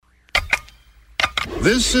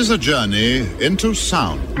This is a journey into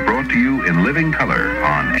sound. Brought to you in living color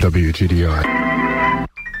on WGDI.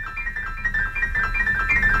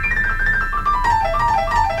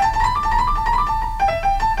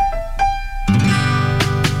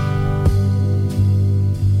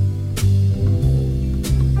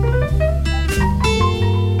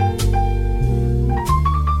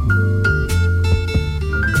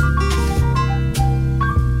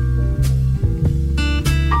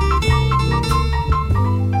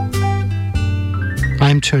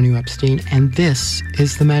 I'm Tonio Epstein, and this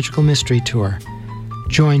is the Magical Mystery Tour.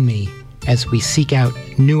 Join me as we seek out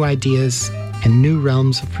new ideas and new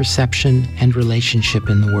realms of perception and relationship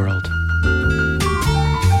in the world.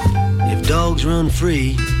 If dogs run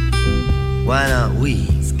free, why not we?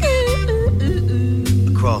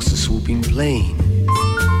 Across the swooping plain.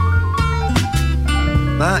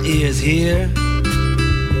 My ears hear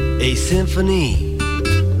a symphony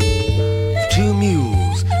of two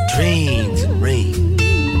mules, trains, and rain.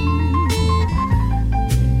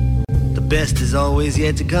 The best is always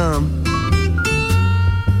yet to come.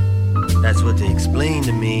 That's what they explain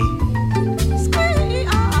to me.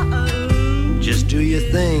 Just do your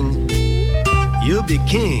thing, you'll be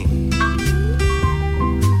king.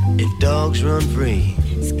 If dogs run free.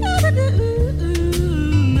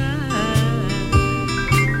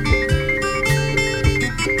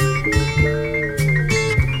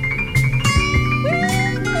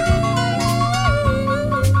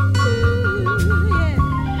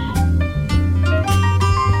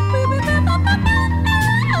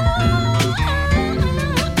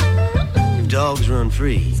 Dogs run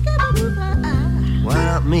free. Why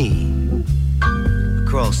not me?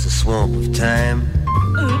 Across the swamp of time.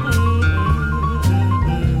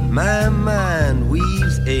 My mind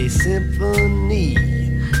weaves a symphony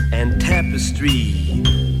and tapestry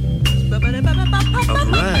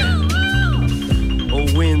of rhyme. Oh,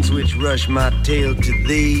 winds which rush my tale to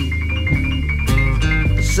thee,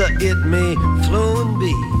 so it may flow and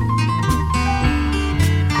be.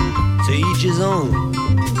 To each his own.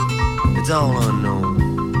 It's all unknown.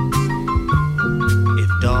 If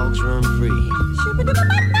dogs run free.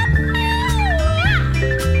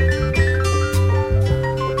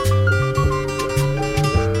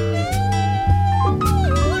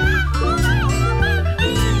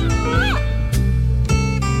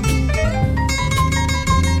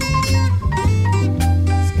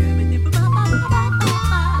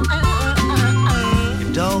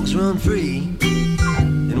 If dogs run free,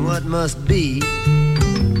 then what must be,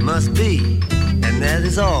 and that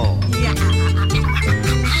is all.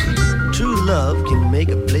 True love can make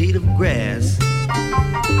a blade of grass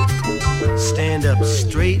stand up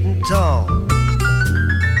straight and tall,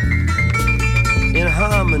 in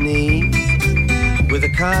harmony with the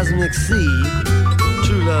cosmic sea.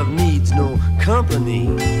 True love needs no company.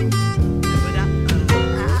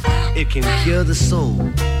 It can cure the soul,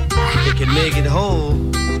 it can make it whole.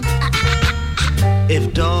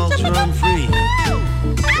 If dogs run free.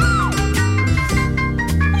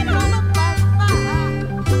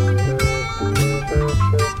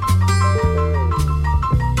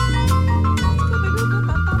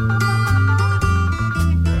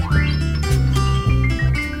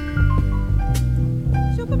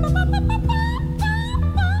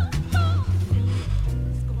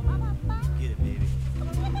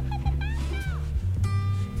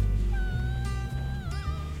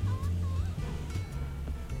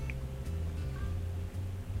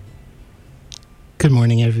 Good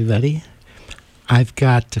morning, everybody. I've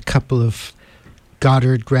got a couple of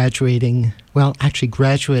Goddard graduate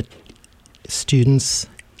students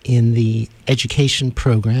in the education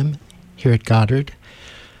program here at Goddard.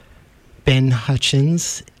 Ben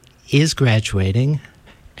Hutchens is graduating,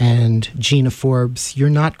 and Gina Forbes,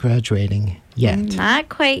 you're not graduating yet. Not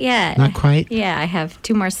quite yet. Not quite? Yeah, I have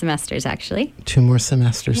 2 more semesters, actually. 2 more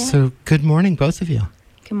semesters. Yeah. So good morning, both of you.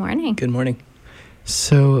 Good morning. Good morning.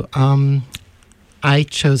 So, I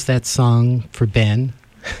chose that song for Ben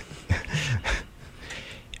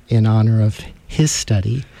in honor of his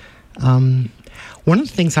study. One of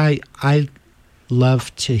the things I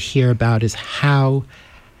love to hear about is how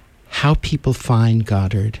people find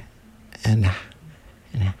Goddard and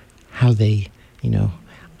how they,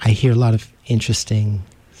 I hear a lot of interesting,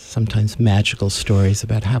 sometimes magical stories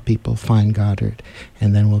about how people find Goddard,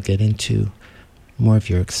 and then we'll get into more of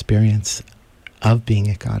your experience of being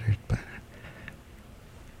at Goddard. But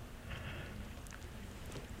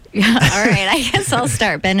Yeah, all right, I guess I'll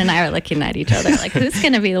start. Ben and I are looking at each other like, who's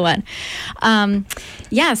going to be the one?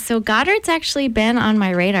 So Goddard's actually been on my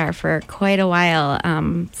radar for quite a while.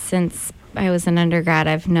 Since I was an undergrad,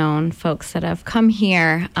 I've known folks that have come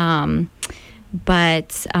here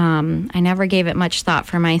but I never gave it much thought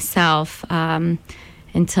for myself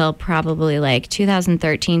until probably like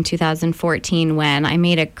 2013, 2014, when I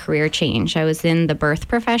made a career change. I was in the birth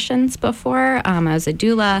professions before. I was a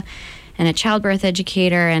doula and a childbirth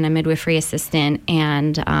educator and a midwifery assistant,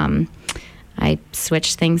 and I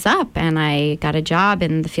switched things up and I got a job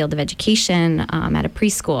in the field of education at a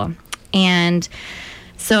preschool. And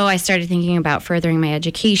so I started thinking about furthering my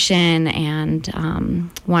education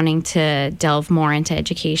and wanting to delve more into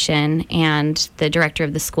education. And the director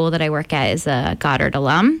of the school that I work at is a Goddard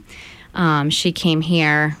alum. She came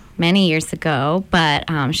here many years ago, but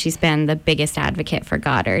she's been the biggest advocate for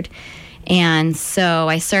Goddard. And so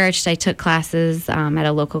I searched, I took classes at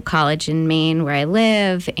a local college in Maine where I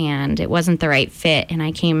live, and it wasn't the right fit. And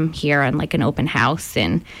I came here on like an open house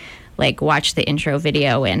and like watched the intro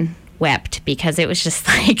video and wept because it was just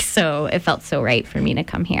like it felt so right for me to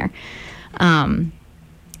come here. So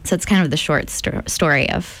it's kind of the short story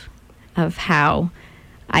of how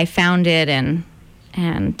I found it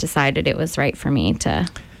and decided it was right for me to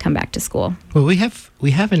come back to school. Well, we have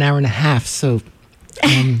an hour and a half, so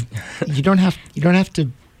you don't have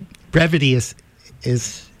to. Brevity is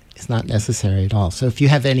not necessary at all. So if you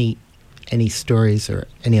have any stories or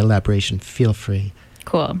any elaboration, feel free.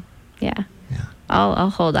 Cool. Yeah. I'll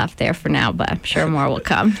hold off there for now, but I'm sure more will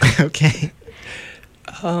come. Okay.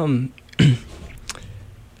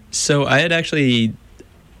 So I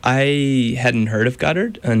hadn't heard of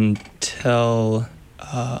Goddard until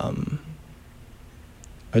I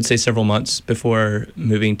would say several months before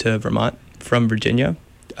moving to Vermont from Virginia.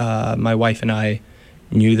 My wife and I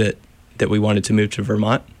knew that we wanted to move to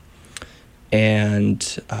Vermont,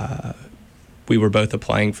 and we were both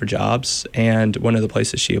applying for jobs, and one of the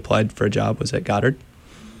places she applied for a job was at Goddard.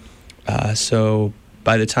 So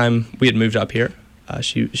by the time we had moved up here,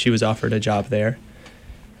 she was offered a job there,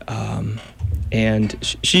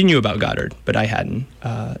 and she knew about Goddard, but I hadn't.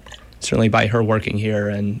 Certainly by her working here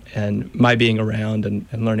and my being around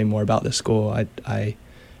and learning more about the school, I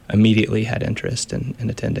immediately had interest in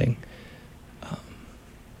attending.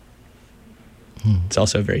 It's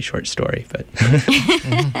also a very short story, but...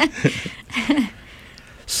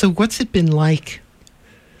 So what's it been like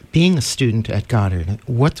being a student at Goddard?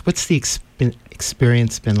 What's the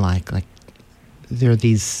experience been like? Like, there are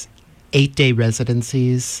these 8-day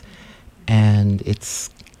residencies, and it's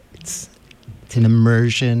an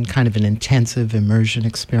immersion, kind of an intensive immersion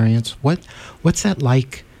experience. What's that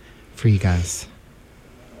like for you guys?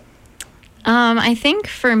 I think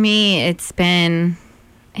for me, it's been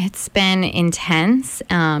intense.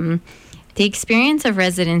 The experience of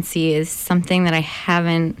residency is something that I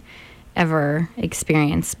haven't ever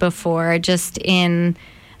experienced before, just in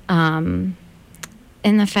the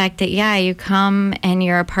fact that, you come and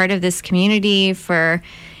you're a part of this community for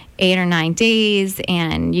 8 or 9 days,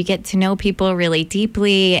 and you get to know people really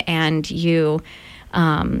deeply, and you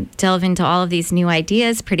delve into all of these new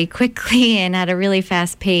ideas pretty quickly and at a really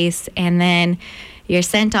fast pace, and then you're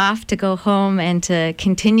sent off to go home and to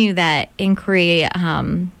continue that inquiry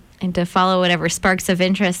and to follow whatever sparks of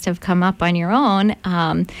interest have come up on your own.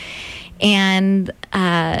 And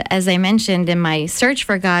as I mentioned in my search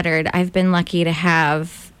for Goddard, I've been lucky to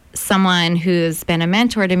have someone who's been a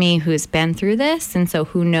mentor to me who's been through this, and so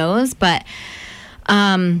who knows. But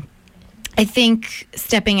I think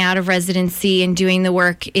stepping out of residency and doing the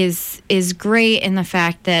work is great in the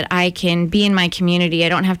fact that I can be in my community. I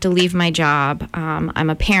don't have to leave my job. I'm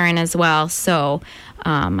a parent as well, so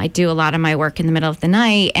I do a lot of my work in the middle of the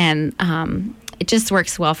night, and it just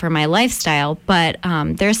works well for my lifestyle. But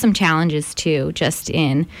there's some challenges too, just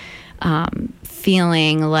in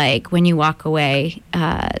feeling like when you walk away,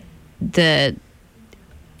 I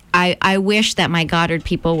wish that my Goddard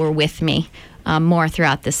people were with me more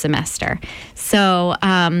throughout the semester. So,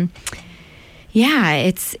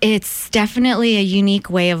 it's definitely a unique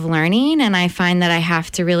way of learning, and I find that I have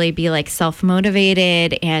to really be like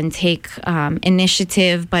self-motivated and take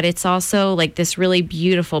initiative, but it's also like this really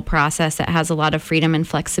beautiful process that has a lot of freedom and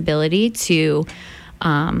flexibility to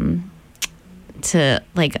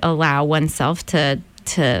like allow oneself to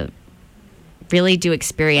really do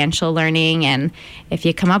experiential learning. And if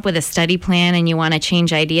you come up with a study plan and you want to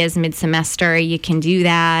change ideas mid-semester, you can do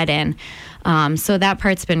that. And so that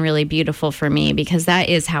part's been really beautiful for me, because that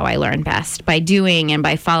is how I learn best, by doing and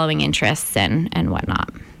by following interests and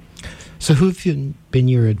whatnot. So who have been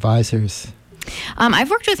your advisors? I've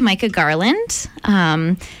worked with Micah Garland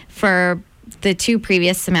for the 2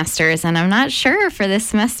 previous semesters, and I'm not sure for this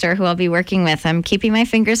semester who I'll be working with. I'm keeping my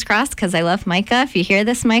fingers crossed because I love Micah. If you hear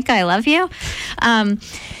this, Micah, I love you.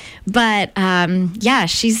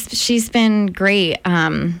 She's been great.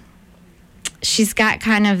 she's got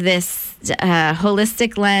kind of this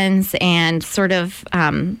holistic lens and sort of,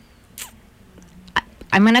 I'm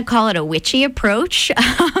going to call it a witchy approach.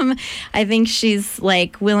 I think she's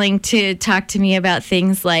like willing to talk to me about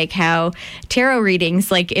things like how tarot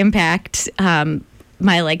readings like impact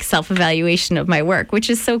my like self-evaluation of my work, which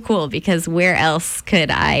is so cool because where else could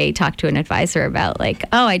I talk to an advisor about like,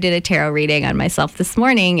 oh, I did a tarot reading on myself this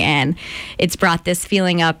morning and it's brought this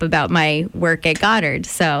feeling up about my work at Goddard.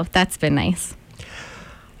 So that's been nice.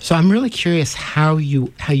 So I'm really curious how you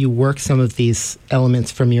work some of these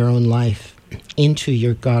elements from your own life into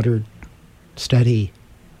your Goddard study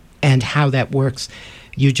and how that works.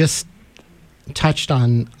 You just touched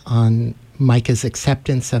on Micah's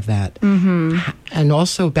acceptance of that, and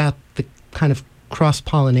also about the kind of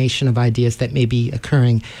cross-pollination of ideas that may be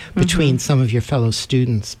occurring between some of your fellow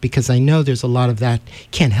students, because I know there's a lot of that,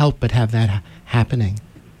 can't help but have that happening.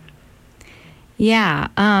 Yeah.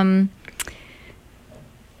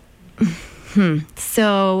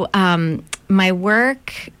 So my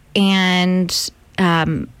work and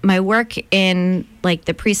my work in like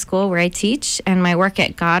the preschool where I teach and my work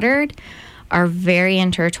at Goddard are very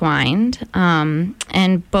intertwined,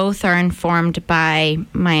 and both are informed by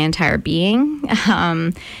my entire being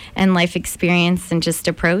and life experience and just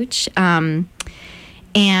approach. And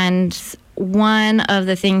one of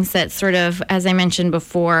the things that sort of, as I mentioned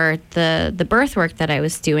before, the birth work that I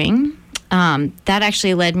was doing, that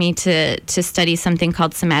actually led me to study something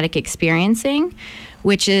called somatic experiencing,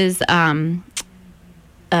 which is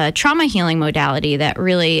a trauma healing modality that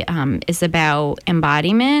really is about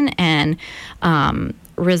embodiment and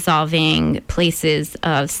resolving places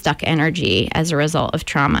of stuck energy as a result of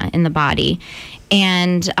trauma in the body.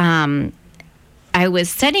 And I was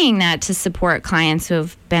studying that to support clients who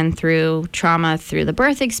have been through trauma through the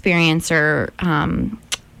birth experience or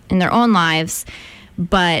in their own lives.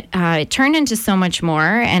 But it turned into so much more,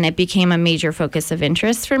 and it became a major focus of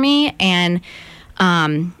interest for me. And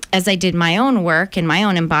as I did my own work and my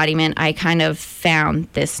own embodiment, I kind of found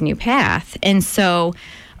this new path. And so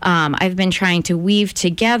I've been trying to weave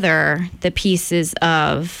together the pieces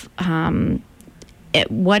of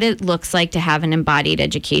what it looks like to have an embodied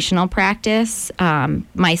educational practice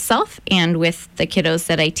myself and with the kiddos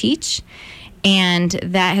that I teach. And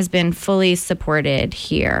that has been fully supported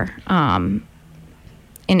here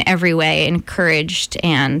in every way, encouraged,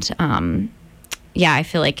 and I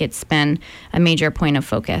feel like it's been a major point of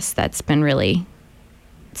focus that's been really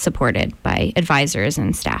supported by advisors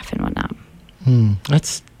and staff and whatnot.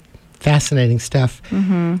 That's fascinating stuff.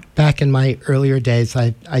 Back in my earlier days,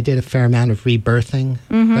 I did a fair amount of rebirthing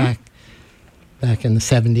back in the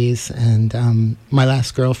 70s, and my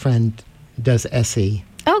last girlfriend does SE.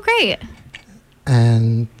 Oh, great.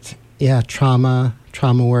 And trauma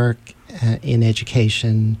work in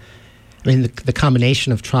education. I mean, the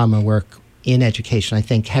combination of trauma work in education, I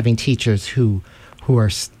think having teachers who are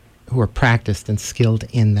practiced and skilled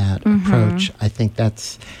in that approach, I think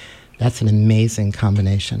that's an amazing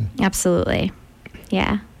combination. Absolutely.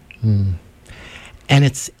 Yeah. And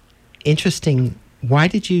it's interesting, why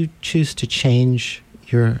did you choose to change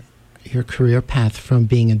your career path from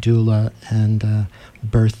being a doula and a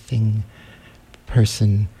birthing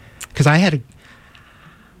person? Because I had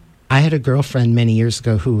a girlfriend many years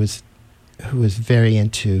ago who was very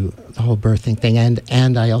into the whole birthing thing,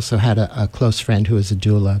 and I also had a close friend who was a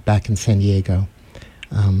doula back in San Diego.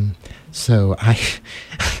 So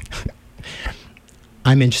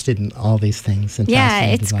I'm interested in all these things. And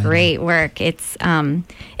it's great work. It's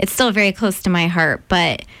still very close to my heart,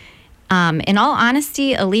 but in all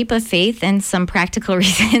honesty, a leap of faith and some practical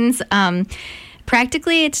reasons.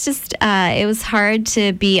 Practically, it's just, it was hard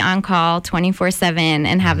to be on call 24/7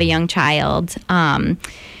 and have a young child.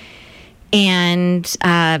 And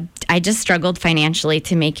I just struggled financially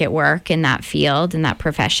to make it work in that field, in that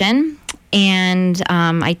profession. And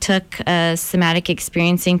I took a somatic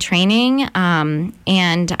experiencing training,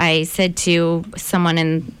 and I said to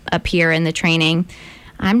someone up here in the training,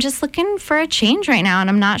 I'm just looking for a change right now, and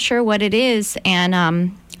I'm not sure what it is.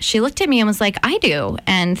 And she looked at me and was like, I do.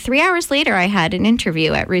 And 3 hours later, I had an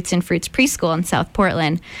interview at Roots and Fruits Preschool in South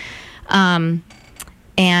Portland.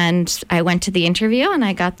 And I went to the interview and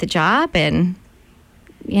I got the job, and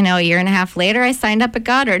a year and a half later I signed up at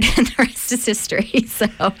Goddard, and the rest is history.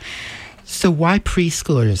 So why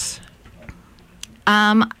preschoolers?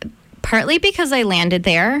 Partly because I landed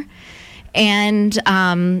there, and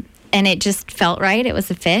it just felt right. It was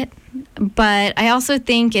a fit. But I also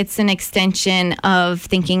think it's an extension of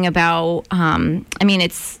thinking about,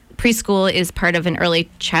 it's preschool is part of an early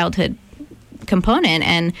childhood component,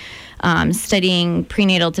 and studying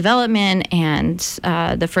prenatal development and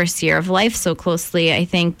the first year of life so closely, I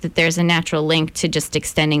think that there's a natural link to just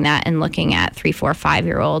extending that and looking at 3, 4,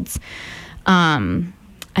 5-year-olds.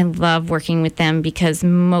 I love working with them because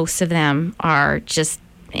most of them are just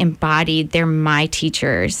embodied. They're my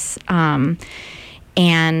teachers. And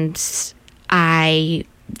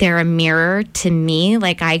they're a mirror to me.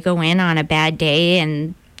 Like, I go in on a bad day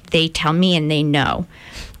and they tell me and they know.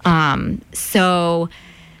 So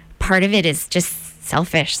part of it is just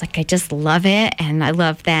selfish. Like, I just love it and I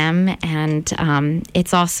love them. And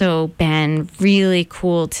it's also been really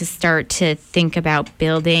cool to start to think about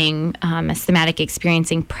building a somatic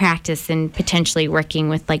experiencing practice and potentially working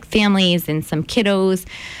with like families and some kiddos,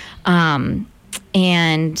 and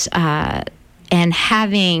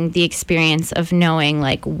having the experience of knowing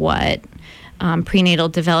like what prenatal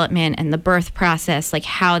development and the birth process, like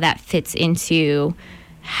how that fits into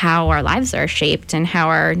how our lives are shaped and how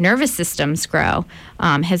our nervous systems grow,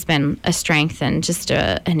 has been a strength and just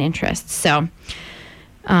an interest. So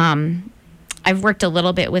I've worked a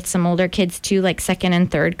little bit with some older kids too, like 2nd and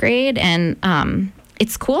 3rd grade, and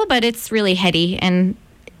it's cool, but it's really heady. And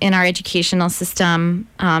in our educational system,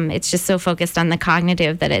 it's just so focused on the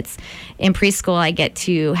cognitive that it's in preschool. I get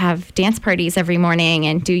to have dance parties every morning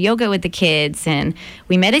and do yoga with the kids, and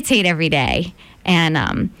we meditate every day.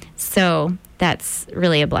 And so that's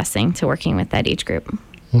really a blessing to working with that age group.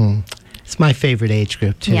 It's my favorite age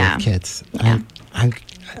group too, Yeah. of kids. Yeah.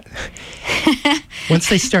 Once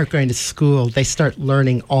they start going to school, they start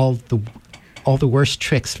learning all the worst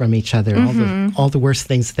tricks from each other, all the worst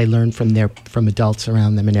things they learn from adults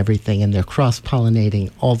around them and everything, and they're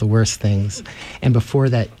cross-pollinating all the worst things. And before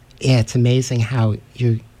that, it's amazing how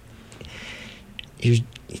you're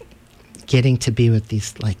getting to be with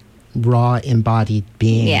these like raw embodied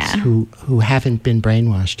beings who haven't been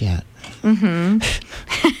brainwashed yet.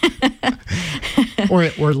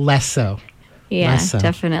 or less so. Yeah, Less so.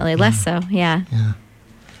 definitely. Less so, yeah.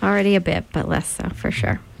 Already a bit, but less so, for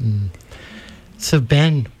sure. So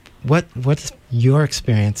Ben, what's your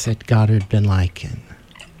experience at Goddard been like?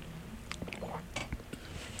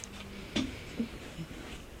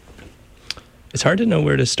 It's hard to know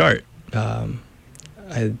where to start. I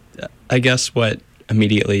guess what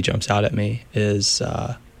immediately jumps out at me is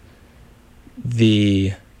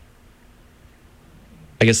the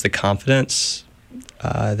confidence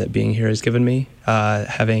that being here has given me,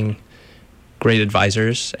 having great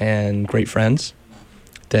advisors and great friends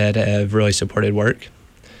that have really supported work,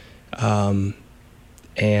 and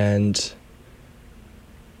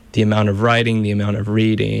the amount of writing, the amount of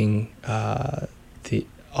reading,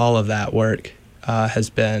 all of that work has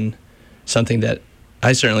been something that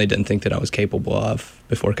I certainly didn't think that I was capable of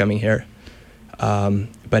before coming here.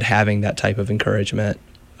 But having that type of encouragement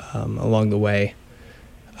along the way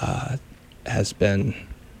has been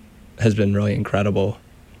really incredible.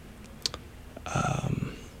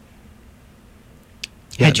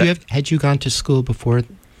 Had you gone to school before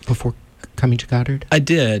coming to Goddard? I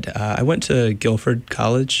did. I went to Guilford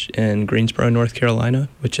College in Greensboro, North Carolina,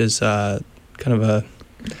 which is kind of a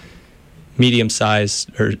medium-sized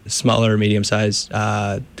or smaller medium-sized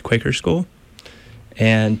Quaker school,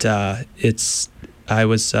 and I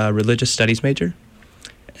was a religious studies major,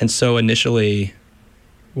 and so initially,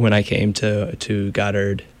 when I came to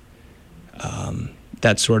Goddard,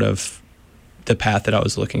 that's sort of the path that I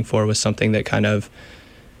was looking for, was something that kind of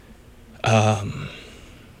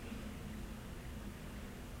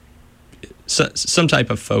some type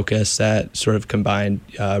of focus that sort of combined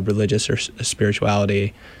religious or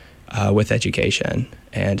spirituality with education,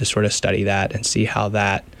 and to sort of study that and see how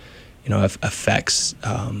that, affects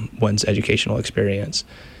one's educational experience.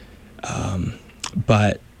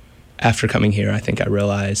 But after coming here, I think I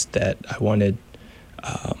realized that I wanted,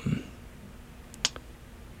 I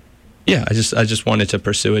just wanted to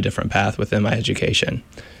pursue a different path within my education.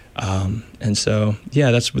 And so,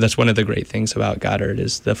 that's one of the great things about Goddard,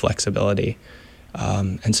 is the flexibility.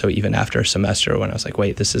 And so even after a semester, when I was like,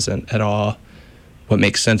 wait, this isn't at all what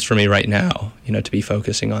makes sense for me right now, to be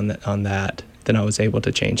focusing on that, then I was able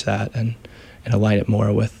to change that and align it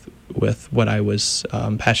more with what I was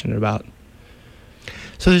passionate about.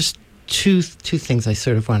 So there's two things I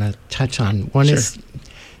sort of want to touch on. One is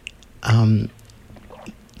the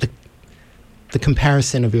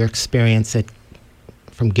comparison of your experience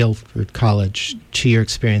from Guilford College to your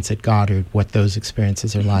experience at Goddard, what those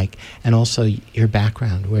experiences are like, and also your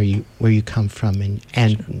background, where you come from,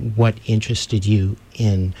 and what interested you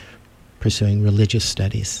in pursuing religious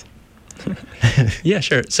studies. Yeah,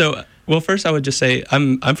 sure. So, well, first I would just say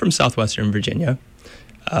I'm from southwestern Virginia,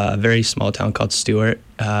 a very small town called Stewart.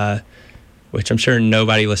 which I'm sure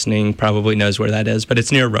nobody listening probably knows where that is, but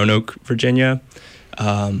it's near Roanoke, Virginia,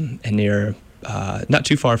 and near not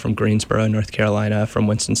too far from Greensboro, North Carolina, from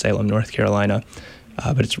Winston-Salem, North Carolina,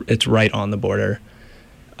 but it's right on the border.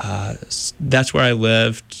 That's where I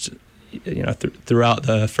lived, throughout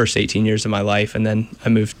the first 18 years of my life, and then I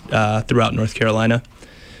moved throughout North Carolina.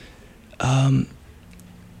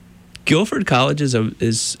 Guilford College is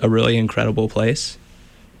a really incredible place.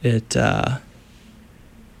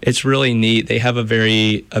 It's really neat. They have a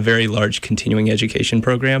very large continuing education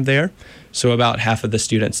program there. So about half of the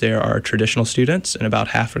students there are traditional students, and about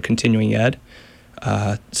half are continuing ed,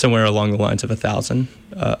 somewhere along the lines of 1,000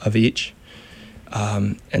 of each.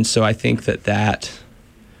 And so I think that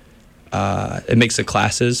it makes the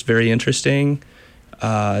classes very interesting.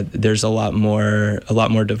 There's a lot more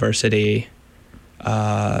diversity,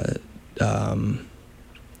 more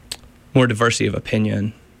diversity of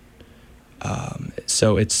opinion.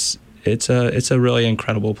 So it's a really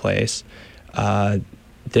incredible place.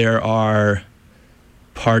 There are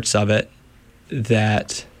parts of it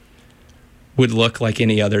that would look like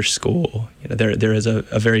any other school. There is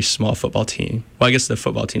a very small football team. Well, I guess the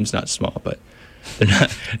football team's not small, but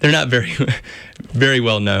they're not very very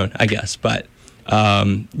well known, I guess. But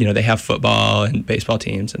they have football and baseball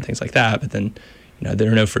teams and things like that. But then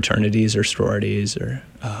there are no fraternities or sororities or.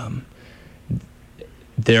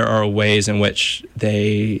 There are ways in which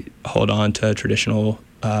they hold on to traditional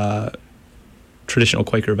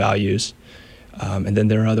Quaker values, and then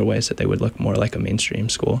there are other ways that they would look more like a mainstream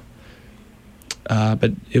school.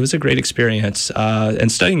 But it was a great experience,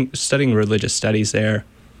 and studying religious studies there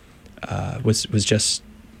was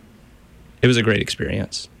a great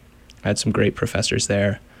experience. I had some great professors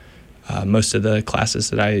there. Most of the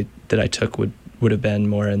classes that I took would have been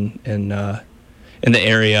more in the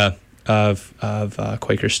area of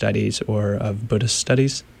Quaker studies or of Buddhist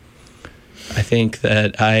studies. I think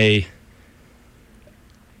that I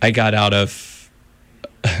got out of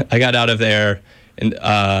there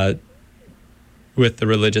and with the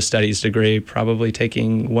religious studies degree, probably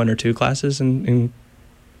taking one or two classes in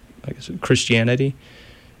I guess Christianity.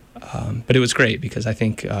 But it was great because I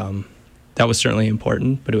think that was certainly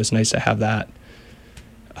important, but it was nice to have that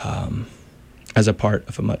as a part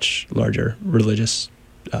of a much larger religious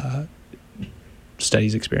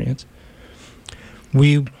studies experience. Were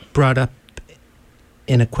you brought up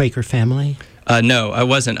in a Quaker family? No, I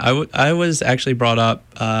wasn't. I was actually brought up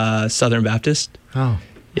Southern Baptist. Oh,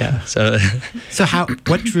 yeah. So,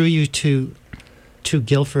 what drew you to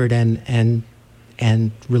Guilford and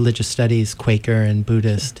religious studies, Quaker and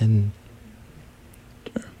Buddhist and?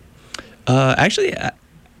 Actually,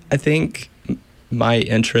 I think my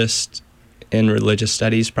interest in religious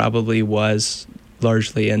studies probably was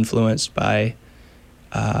largely influenced by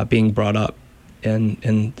being brought up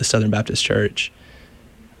in the Southern Baptist Church.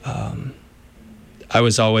 I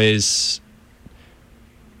was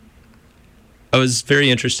very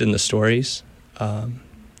interested in the stories,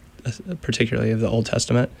 particularly of the Old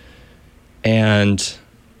Testament, and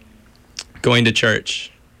going to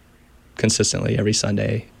church consistently every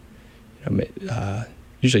Sunday,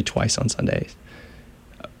 usually twice on Sundays,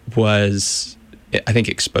 I think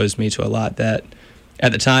exposed me to a lot that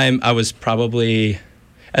at the time I was probably,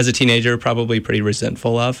 as a teenager, probably pretty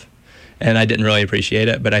resentful of, and I didn't really appreciate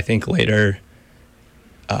it. But I think later,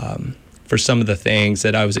 for some of the things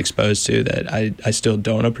that I was exposed to that I still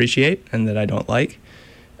don't appreciate and that I don't like,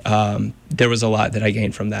 there was a lot that I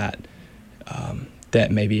gained from that,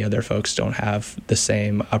 that maybe other folks don't have the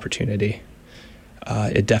same opportunity.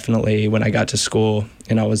 It definitely, when I got to school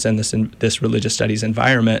and I was in this religious studies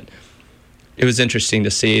environment, it was interesting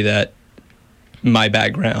to see that my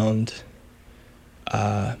background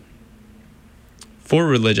for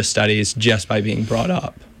religious studies, just by being brought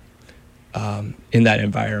up in that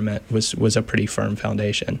environment, was a pretty firm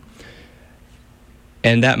foundation.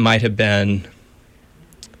 And that might have been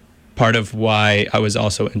part of why I was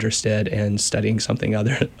also interested in studying something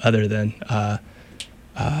other than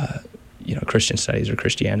Christian studies or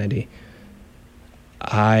Christianity.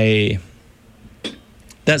 That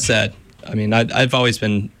said, I mean, I've always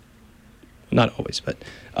been, not always, but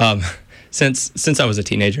since I was a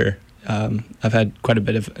teenager, I've had quite a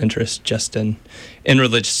bit of interest just in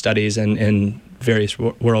religious studies and in various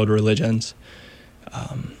world religions.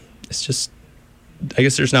 It's just, I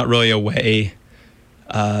guess there's not really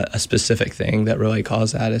a specific thing that really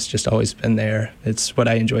caused that. It's just always been there. It's what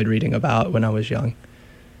I enjoyed reading about when I was young.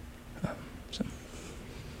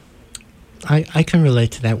 I can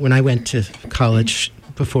relate to that. When I went to college,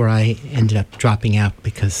 before I ended up dropping out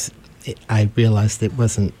because I realized it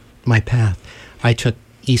wasn't my path, I took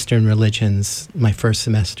Eastern religions my first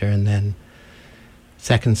semester and then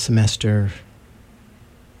second semester,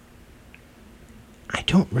 I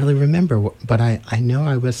don't really remember, but I know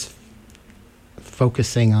I was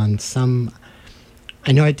focusing on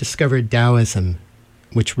I know I discovered Taoism,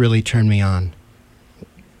 which really turned me on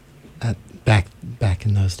back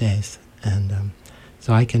in those days. And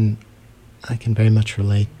so I can very much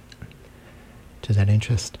relate to that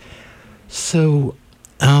interest. So,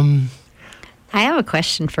 I have a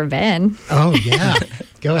question for Ben. Oh, yeah.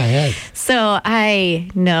 Go ahead. So I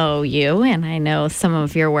know you, and I know some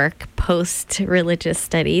of your work post-religious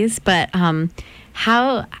studies, but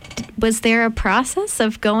how was there a process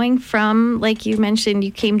of going from, like you mentioned,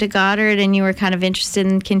 you came to Goddard and you were kind of interested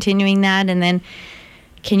in continuing that, and then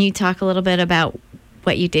can you talk a little bit about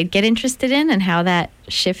what you did get interested in and how that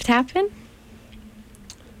shift happened?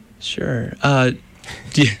 Sure.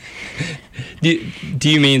 Do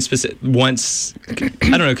you mean specific once?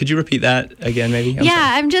 I don't know. Could you repeat that again, maybe?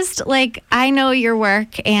 I'm just like, I know your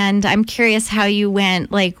work, and I'm curious how you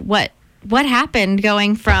went. Like, what happened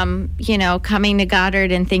going from coming to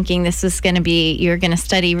Goddard and thinking this was going to be you're going to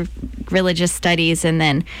study religious studies, and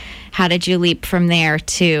then how did you leap from there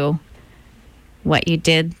to what you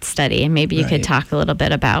did study? And maybe you could talk a little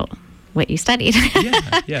bit about what you studied.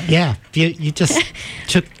 Yeah. You just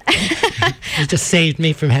you just saved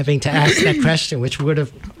me from having to ask that question, which would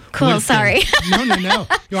have. Cool. Sorry. No.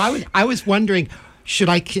 I was wondering, should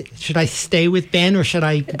I stay with Ben or should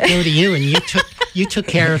I go to you? And you took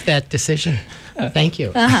care of that decision. Thank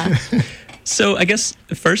you. Uh-huh. So I guess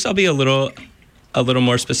first I'll be a little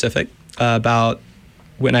more specific about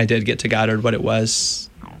when I did get to Goddard, what it was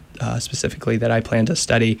specifically that I planned to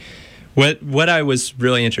study. What I was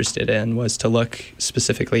really interested in was to look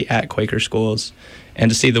specifically at Quaker schools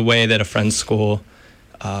and to see the way that a friend's school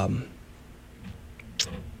I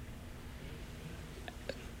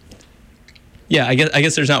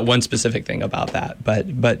guess there's not one specific thing about that,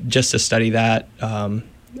 but just to study that,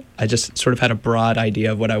 I just sort of had a broad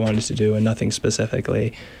idea of what I wanted to do and nothing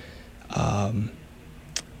specifically.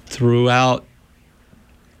 Throughout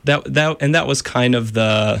that was kind of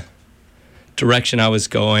the direction I was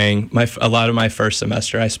going. A lot of my first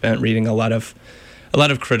semester I spent reading a lot of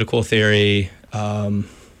critical theory,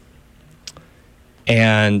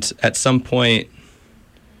 and at some point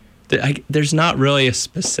there's not really a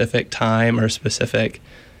specific time or a specific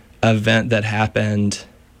event that happened.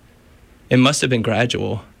 It must have been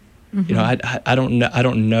gradual. Mm-hmm. I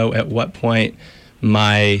don't know at what point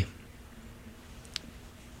my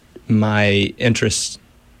interest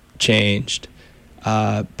changed.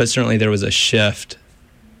 But certainly there was a shift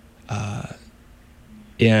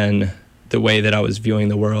in the way that I was viewing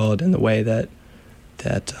the world and the way that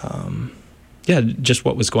just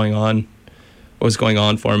what was going on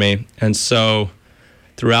for me. And so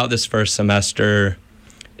throughout this first semester,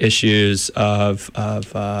 issues of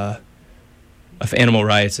animal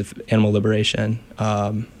rights, of animal liberation,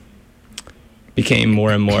 became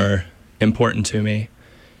more and more important to me.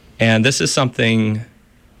 And this is something.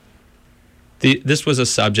 This was a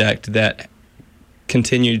subject that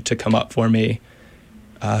continued to come up for me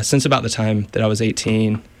since about the time that I was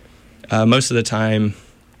 18. Most of the time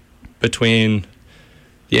between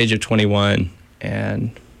the age of 21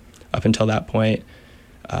 and up until that point,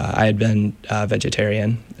 I had been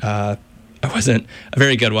vegetarian. I wasn't a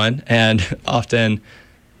very good one, and often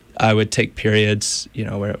I would take periods,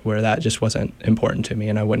 where that just wasn't important to me,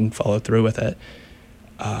 and I wouldn't follow through with it.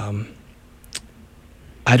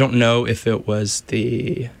 I don't know if it was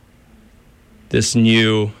this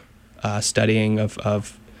new studying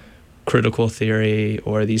of critical theory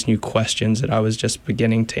or these new questions that I was just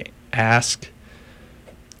beginning to ask,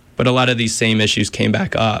 but a lot of these same issues came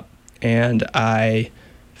back up, and I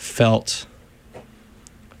felt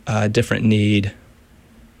a different need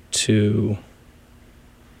to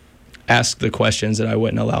ask the questions that I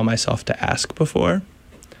wouldn't allow myself to ask before,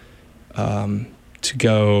 to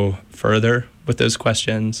go further with those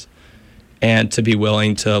questions, and to be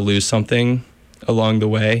willing to lose something along the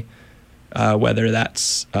way, whether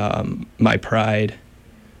that's my pride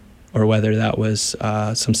or whether that was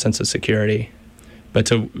some sense of security. But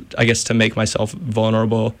to make myself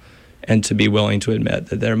vulnerable and to be willing to admit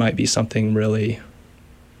that there might be something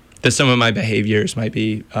that some of my behaviors might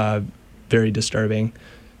be very disturbing.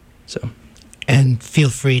 So. And feel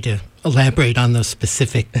free to elaborate on those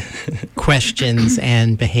specific questions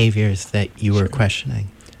and behaviors that you were questioning.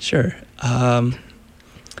 Sure.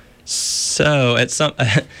 So at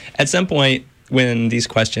some point when these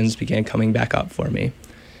questions began coming back up for me,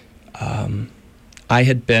 I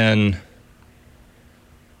had been,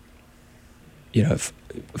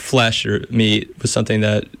 flesh or meat was something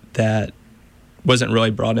that wasn't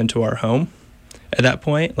really brought into our home at that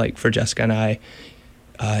point. Like for Jessica and I,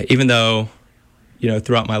 even though,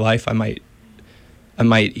 throughout my life I might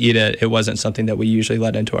eat it, it wasn't something that we usually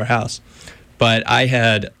let into our house. But I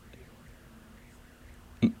had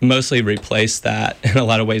mostly replaced that in a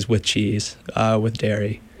lot of ways with cheese, with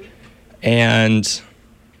dairy. And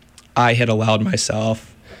I had allowed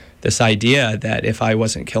myself this idea that if I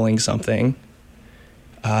wasn't killing something,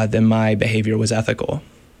 then my behavior was ethical.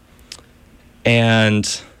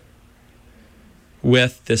 And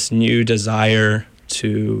with this new desire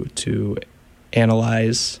to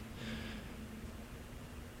analyze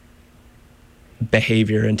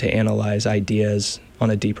behavior and to analyze ideas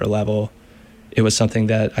on a deeper level, it was something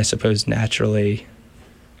that I suppose naturally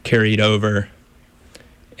carried over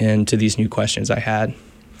into these new questions I had.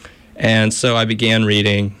 And so I began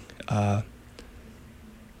reading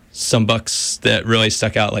some books that really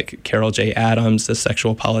stuck out, like Carol J. Adams' The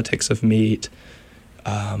Sexual Politics of Meat,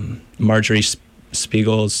 Marjorie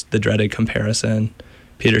Spiegel's The Dreaded Comparison,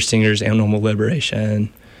 Peter Singer's Animal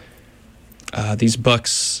Liberation. These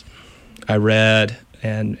books I read,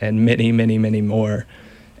 and many, many, many more.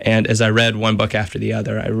 And as I read one book after the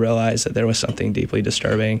other, I realized that there was something deeply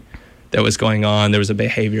disturbing that was going on. There was a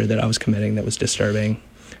behavior that I was committing that was disturbing.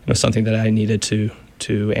 It was something that I needed to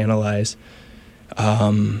analyze.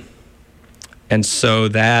 And so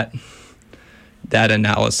that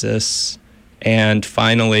analysis, and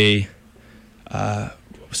finally,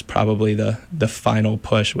 was probably the final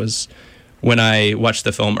push, was when I watched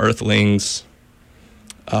the film Earthlings,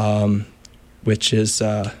 which is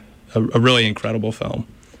a really incredible film.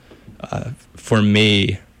 For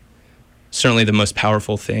me, certainly the most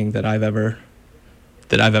powerful thing that I've ever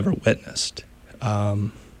witnessed.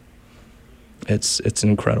 It's an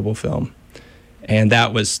incredible film, and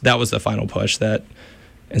that was the final push that,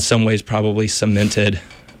 in some ways, probably cemented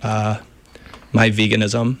my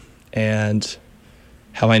veganism and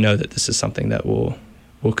how I know that this is something that will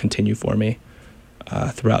continue for me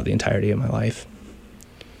throughout the entirety of my life.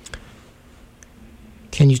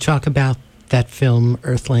 Can you talk about that film,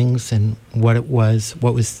 Earthlings, and what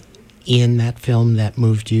was in that film that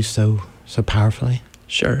moved you so powerfully?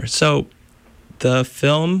 Sure. So the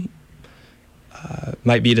film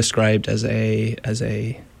might be described as an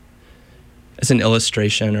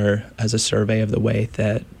illustration or as a survey of the way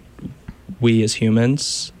that we as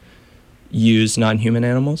humans use non-human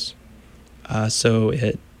animals. So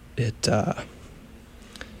it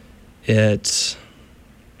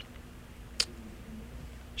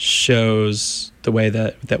shows the way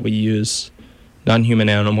that we use non-human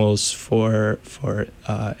animals for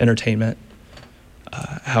entertainment,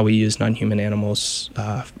 how we use non-human animals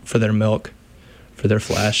for their milk, for their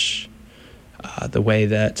flesh, the way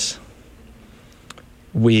that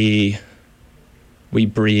we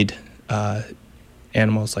breed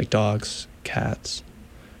animals like dogs, cats,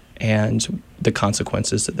 and the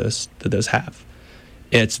consequences that those have.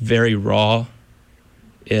 It's very raw.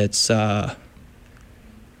 It's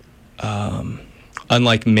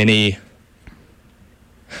unlike many,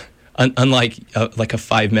 like a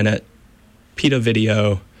 5-minute PETA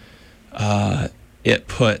video, it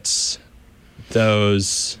puts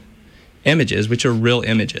those images, which are real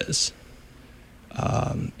images,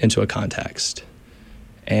 into a context,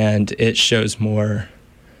 and it shows more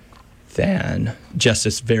than just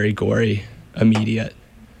this very gory, immediate,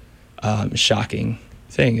 shocking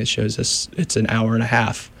thing. It shows us it's an hour and a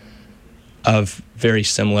half of very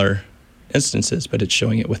similar instances, but it's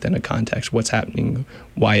showing it within a context, what's happening,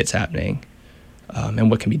 why it's happening, and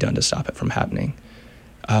what can be done to stop it from happening.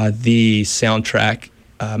 The soundtrack,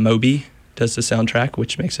 Moby does the soundtrack,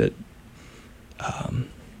 which makes it,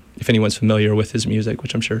 if anyone's familiar with his music,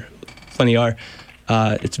 which I'm sure plenty are,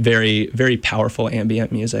 it's very, very powerful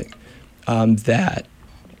ambient music that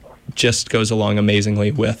just goes along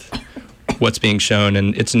amazingly with what's being shown.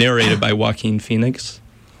 And it's narrated by Joaquin Phoenix.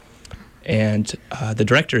 And the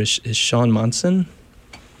director is Sean Monson,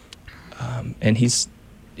 and he's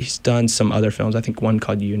done some other films. I think one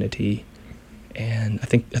called Unity, and I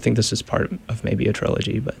think this is part of maybe a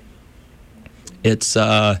trilogy. But it's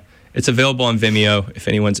available on Vimeo if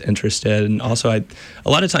anyone's interested, and also a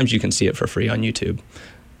lot of times you can see it for free on YouTube,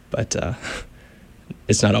 but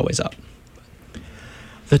it's not always up.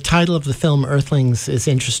 The title of the film Earthlings is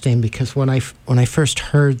interesting because when I first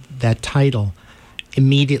heard that title,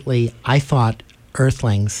 immediately I thought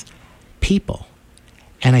Earthlings, people.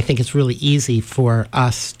 And I think it's really easy for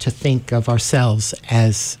us to think of ourselves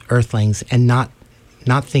as Earthlings and not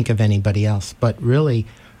think of anybody else. But really,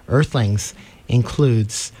 Earthlings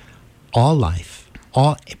includes all life,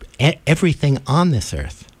 everything on this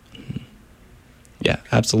earth. Yeah,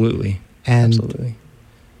 absolutely. And absolutely.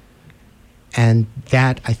 And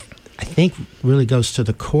that, I think, really goes to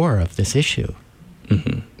the core of this issue,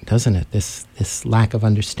 doesn't it? This lack of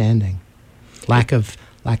understanding, lack of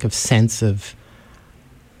sense of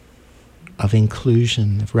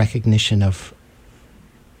inclusion, of recognition of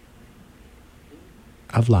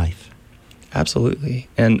life. Absolutely.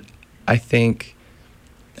 And I think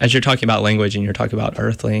as you're talking about language and you're talking about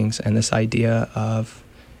earthlings and this idea of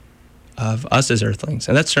us as earthlings,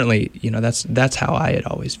 and that's certainly, that's how I had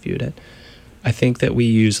always viewed it. I think that we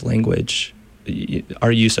use language,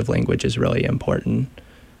 our use of language is really important.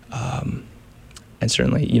 And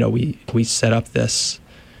certainly, we set up this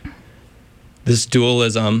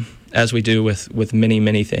dualism, as we do with many,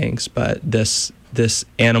 many things, but this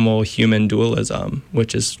animal-human dualism,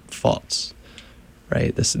 which is false,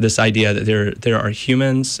 right? This idea that there are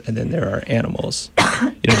humans and then there are animals.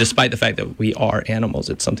 Despite the fact that we are animals,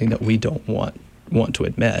 it's something that we don't want to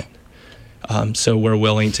admit. So we're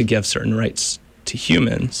willing to give certain rights to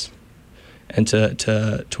humans and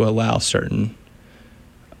to allow certain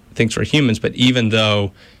things for humans. But even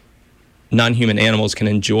though non-human animals can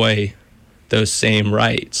enjoy those same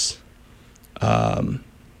rights,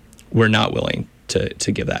 we're not willing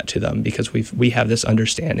to give that to them because we have this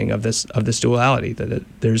understanding of this duality, that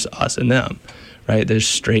there's us and them, right? There's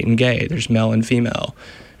straight and gay, there's male and female.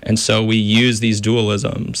 And so we use these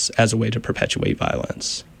dualisms as a way to perpetuate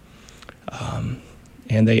violence.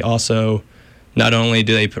 And they also, not only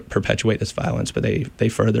do they perpetuate this violence, but they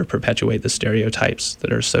further perpetuate the stereotypes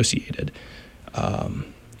that are associated.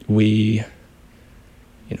 We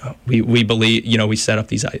believe, we set up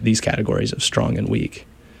these categories of strong and weak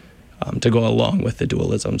to go along with the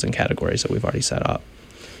dualisms and categories that we've already set up.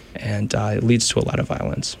 And it leads to a lot of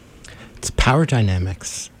violence. It's power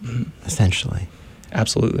dynamics, essentially.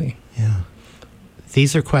 Absolutely. Yeah.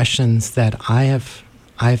 These are questions that I've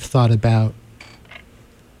thought about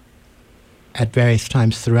at various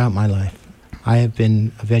times throughout my life. I have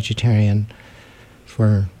been a vegetarian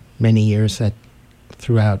for many years.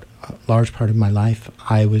 Throughout a large part of my life,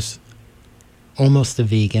 I was almost a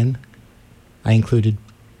vegan. I included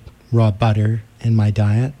raw butter in my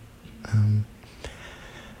diet.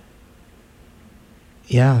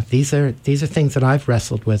 These are things that I've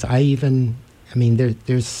wrestled with.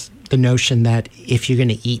 There's the notion that if you're going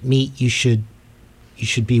to eat meat, you should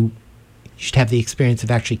have the experience of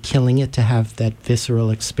actually killing it to have that visceral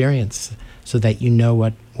experience, so that you know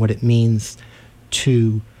what it means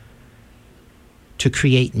to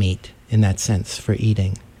create meat in that sense for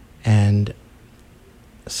eating. And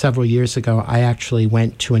several years ago, I actually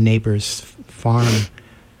went to a neighbor's farm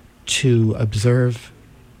to observe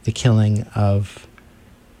the killing of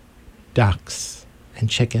ducks and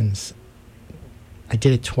chickens. I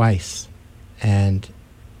did it twice, and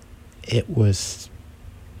it was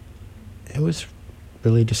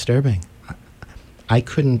really disturbing. I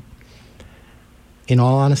couldn't, in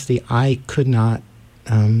all honesty, I could not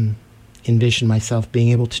envision myself being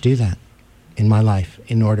able to do that in my life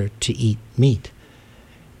in order to eat meat.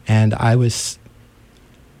 And I was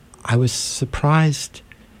surprised.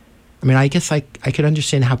 I guess I could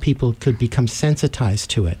understand how people could become sensitized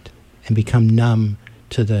to it and become numb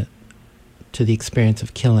to the experience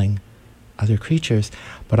of killing other creatures.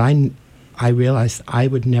 But I realized I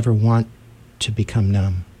would never want to become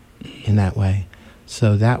numb in that way.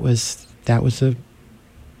 So that was a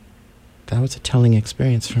telling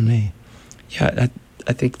experience for me. Yeah,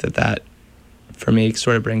 I think that for me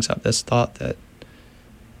sort of brings up this thought that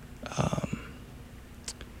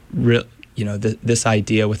this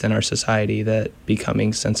idea within our society that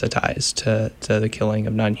becoming sensitized to the killing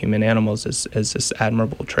of non-human animals is this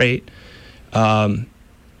admirable trait,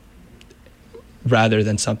 rather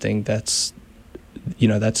than something that's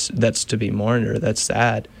to be mourned or that's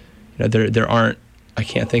sad. There aren't, I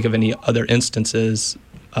can't think of any other instances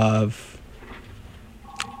of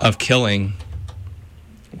killing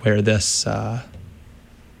where this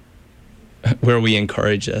where we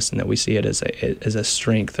encourage this and that we see it as a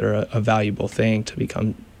strength or a valuable thing to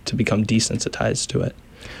become desensitized to it.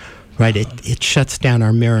 Right. It shuts down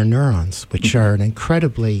our mirror neurons, which are an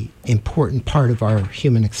incredibly important part of our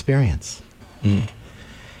human experience. And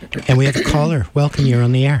we have a caller. Welcome, you're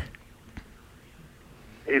on the air.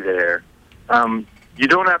 Hey there. You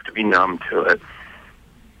don't have to be numb to it.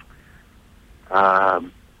 I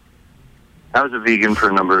was a vegan for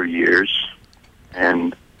a number of years,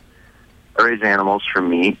 and I raise animals for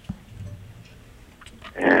meat.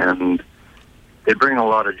 And they bring a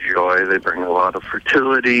lot of joy. They bring a lot of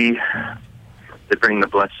fertility. They bring the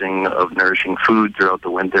blessing of nourishing food throughout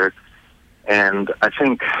the winter. And I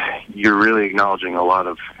think you're really acknowledging a lot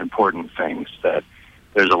of important things, that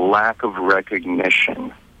there's a lack of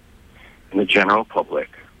recognition in the general public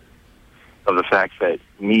of the fact that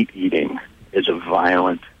meat eating is a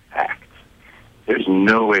violent act. There's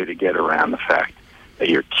no way to get around the fact that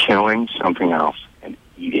you're killing something else and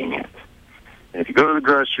eating it. And if you go to the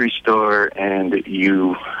grocery store and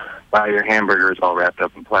you buy your hamburgers all wrapped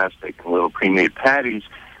up in plastic and little pre-made patties,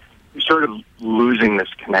 you're sort of losing this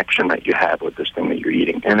connection that you have with this thing that you're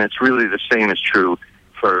eating. And it's really the same is true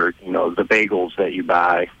for, the bagels that you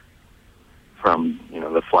buy from,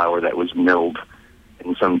 the flour that was milled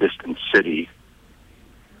in some distant city,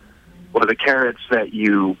 or the carrots that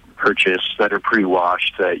you purchase that are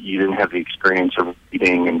pre-washed that you didn't have the experience of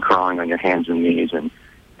eating and crawling on your hands and knees and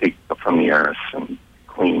dig up from the earth and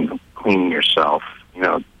cleaning yourself.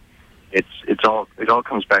 It all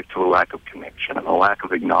comes back to a lack of connection and a lack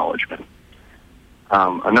of acknowledgement.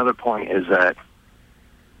 Another point is that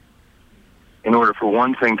in order for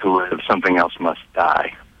one thing to live, something else must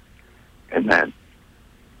die, and that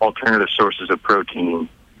alternative sources of protein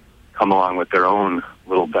come along with their own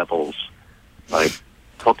little bevels. Like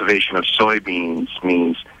cultivation of soybeans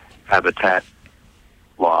means habitat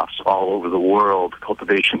loss all over the world.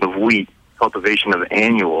 Cultivation of wheat, cultivation of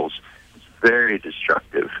annuals is very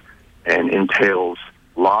destructive and entails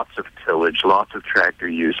lots of tillage, lots of tractor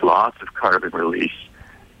use, lots of carbon release.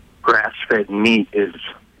 Grass-fed meat is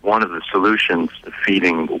one of the solutions to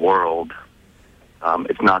feeding the world.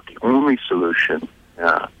 It's not the only solution.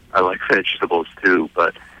 I like vegetables too,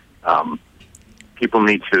 but people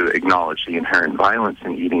need to acknowledge the inherent violence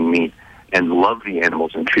in eating meat and love the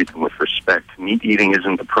animals and treat them with respect. Meat eating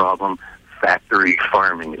isn't the problem. Factory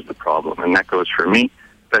farming is the problem, and that goes for meat,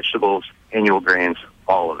 vegetables, annual grains,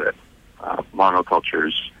 all of it.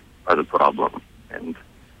 Monocultures are the problem, and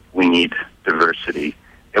we need diversity,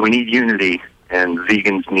 and we need unity, and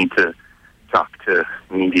vegans need to talk to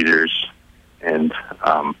meat eaters, and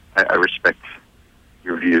I respect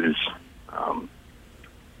your views,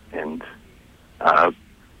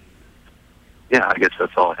 I guess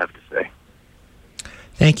that's all I have to say.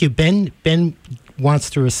 Thank you. Ben wants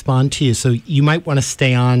to respond to you, so you might want to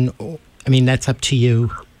stay on. I mean, that's up to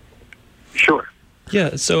you. Sure.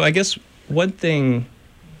 Yeah, so I guess one thing,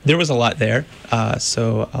 there was a lot there,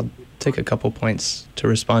 so I'll take a couple points to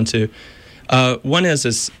respond to. One is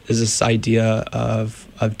this idea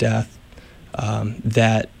of death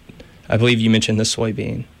that I believe you mentioned the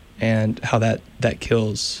soybean and how that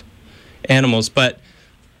kills animals. But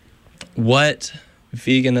what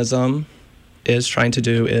veganism is trying to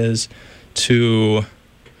do is to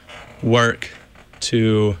work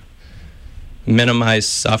to minimize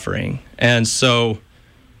suffering. And so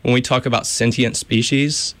when we talk about sentient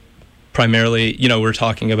species, primarily, we're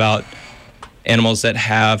talking about animals that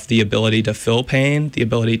have the ability to feel pain, the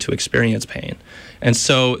ability to experience pain. And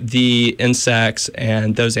so the insects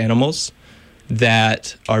and those animals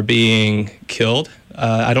that are being killed,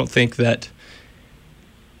 I don't think that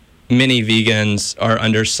many vegans are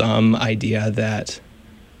under some idea that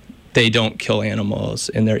they don't kill animals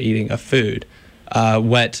in their eating of food.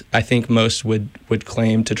 What I think most would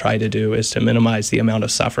claim to try to do is to minimize the amount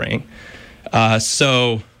of suffering.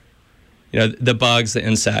 So, the bugs, the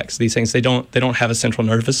insects, these things, they don't have a central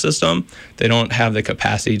nervous system. They don't have the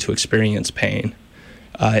capacity to experience pain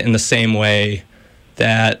in the same way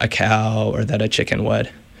that a cow or that a chicken would.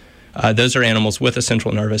 Those are animals with a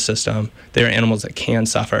central nervous system. They're animals that can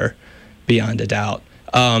suffer beyond a doubt.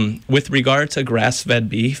 With regard to grass-fed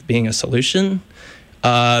beef being a solution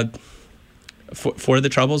for the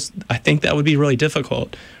troubles, I think that would be really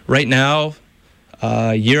difficult. Right now,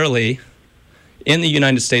 yearly, in the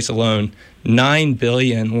United States alone, 9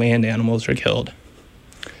 billion land animals are killed.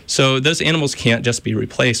 So those animals can't just be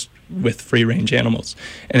replaced with free-range animals.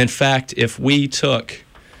 And in fact, if we took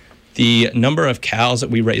the number of cows that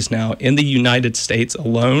we raise now in the United States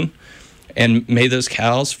alone and made those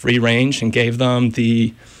cows free-range and gave them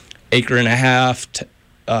the acre and a half,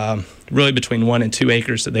 really between 1 and 2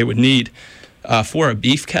 acres that they would need for a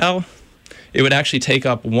beef cow, it would actually take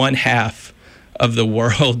up 1/2 of the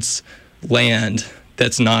world's land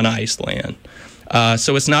that's non-ice land.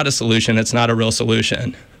 So it's not a solution. It's not a real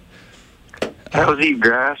solution. Cows eat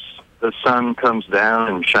grass. The sun comes down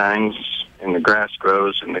and shines, and the grass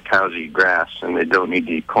grows, and the cows eat grass, and they don't need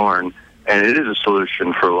to eat corn. And it is a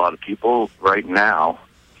solution for a lot of people. Right now,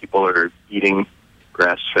 people are eating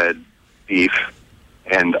grass-fed beef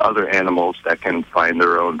and other animals that can find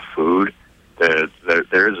their own food.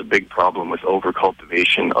 There is a big problem with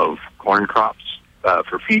overcultivation of corn crops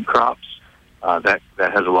for feed crops. That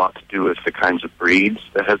has a lot to do with the kinds of breeds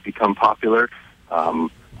that have become popular.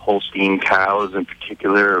 Holstein cows, in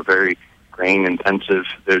particular, are very grain intensive.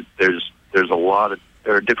 There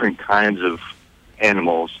are different kinds of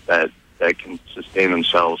animals that that can sustain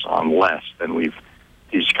themselves on less than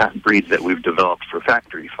these kind of breeds that we've developed for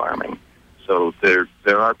factory farming. So there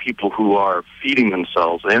are people who are feeding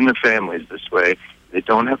themselves and their families this way. They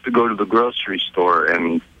don't have to go to the grocery store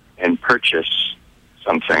and purchase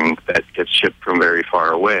something that gets shipped from very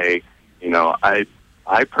far away.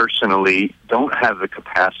 I personally don't have the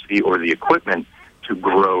capacity or the equipment to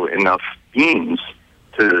grow enough beans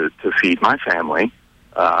to feed my family.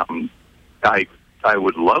 I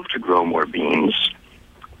would love to grow more beans.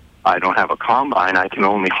 I don't have a combine. I can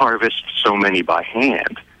only harvest so many by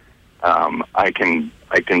hand. I can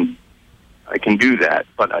do that,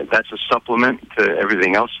 but that's a supplement to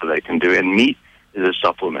everything else that I can do. And meat is a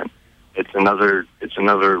supplement. It's another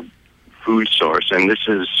food source, and this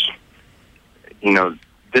is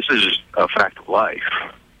a fact of life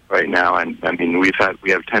right now. And I mean, we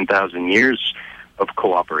have 10,000 years of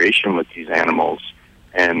cooperation with these animals,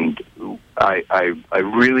 and I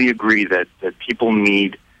really agree that people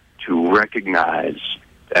need to recognize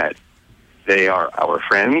that they are our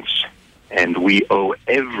friends, and we owe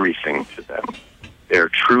everything to them. They're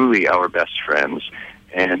truly our best friends,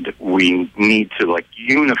 and we need to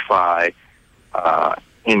unify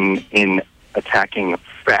in attacking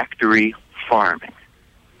factory farming.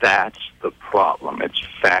 That's the problem. It's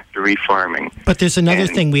factory farming. But there's another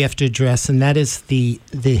thing we have to address, and that is the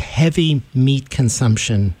heavy meat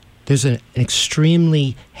consumption. There's an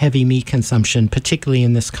extremely heavy meat consumption, particularly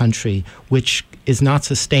in this country, which is not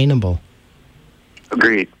sustainable.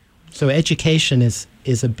 Agreed. So education is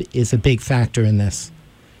a big factor in this.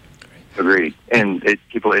 Agreed. And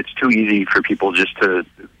it's too easy for people just to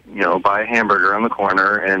buy a hamburger on the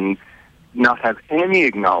corner and not have any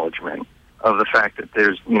acknowledgement of the fact that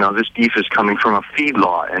there's this beef is coming from a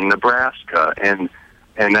feedlot in Nebraska, and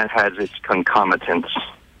that has its concomitants,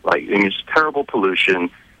 it's terrible pollution,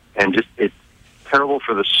 and just it's terrible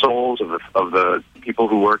for the souls of the people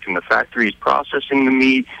who work in the factories processing the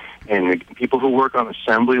meat, and the people who work on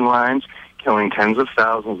assembly lines, killing tens of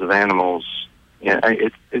thousands of animals.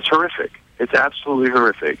 It's horrific. It's absolutely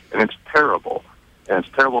horrific, and it's terrible. And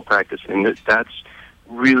it's terrible practice, and that's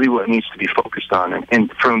really what needs to be focused on.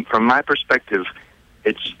 And from my perspective,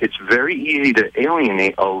 it's very easy to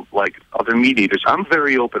alienate other meat eaters. I'm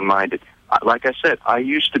very open-minded. Like I said, I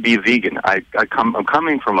used to be a vegan. I'm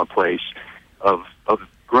coming from a place of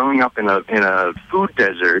growing up in a food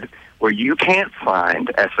desert where you can't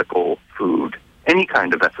find ethical food, any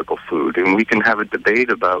kind of ethical food, and we can have a debate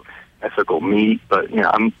about ethical meat. But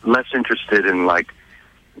I'm less interested in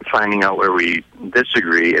finding out where we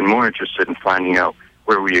disagree, and more interested in finding out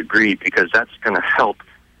where we agree, because that's going to help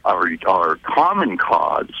our common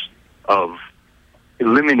cause of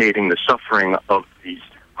eliminating the suffering of these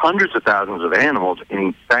hundreds of thousands of animals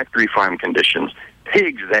in factory farm conditions,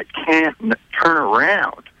 pigs that can't turn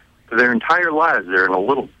around for their entire lives. They're in a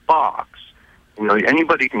little box.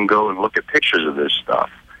 Anybody can go and look at pictures of this stuff,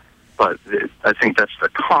 but I think that's the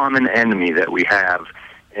common enemy that we have,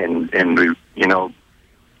 and we,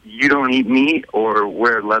 you don't eat meat or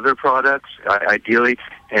wear leather products, ideally,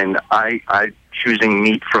 and I choosing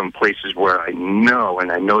meat from places where I know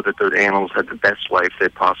that those animals had the best life they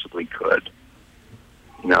possibly could,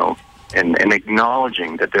 and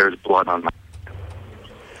acknowledging that there's blood on my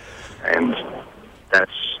hands. And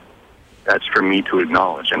that's for me to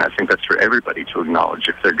acknowledge, and I think that's for everybody to acknowledge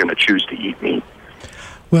if they're going to choose to eat meat.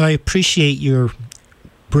 Well, I appreciate your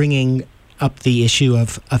bringing up the issue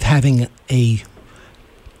of having a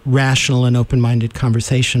rational and open-minded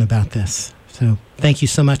conversation about this. So thank you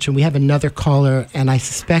so much. And we have another caller, and I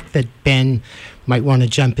suspect that Ben might want to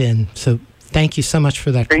jump in. So thank you so much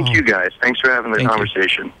for that call. Thank you, guys. Thanks for having the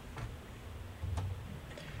conversation.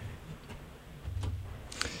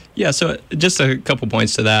 Yeah, so just a couple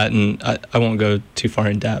points to that, and I won't go too far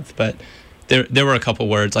in depth, but there were a couple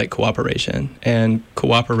words like cooperation, and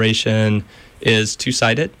cooperation is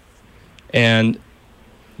two-sided, and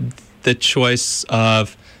the choice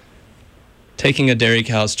of taking a dairy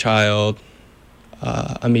cow's child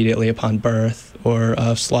immediately upon birth, or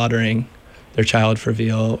of slaughtering their child for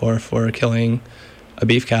veal, or for killing a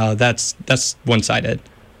beef cow, that's one-sided.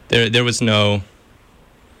 There was no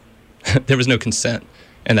consent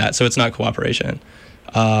in that, so it's not cooperation.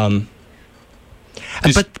 But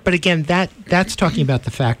again, that's talking about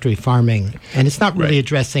the factory farming, and it's not really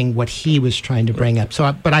addressing what he was trying to bring up.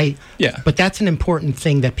 So, but that's an important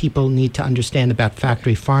thing that people need to understand about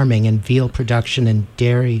factory farming and veal production and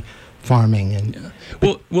dairy farming. And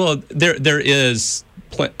well, there is.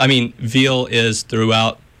 Veal is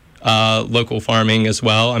throughout local farming as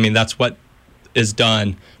well. I mean, that's what is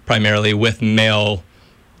done primarily with the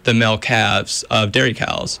male calves of dairy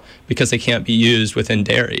cows, because they can't be used within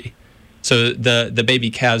dairy. So the baby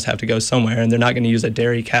calves have to go somewhere, and they're not going to use a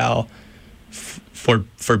dairy cow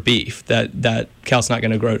for beef. That cow's not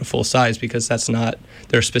going to grow to full size because there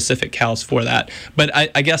are specific cows for that. But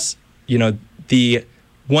I guess, there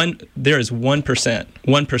is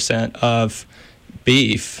 1% of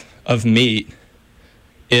beef, of meat,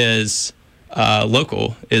 is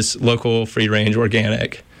local, free range,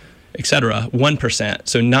 organic, etc. 1%.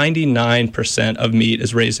 So 99% of meat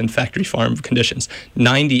is raised in factory farm conditions.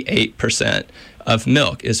 98% of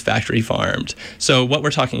milk is factory farmed. So what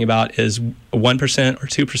we're talking about is 1% or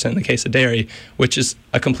 2% in the case of dairy, which is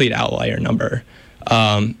a complete outlier number.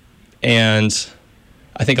 And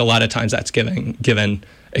I think a lot of times that's given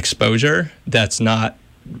exposure that's not,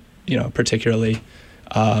 particularly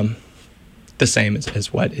the same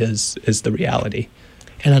as what is the reality.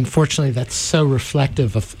 And unfortunately, that's so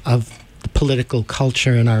reflective of the political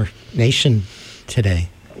culture in our nation today.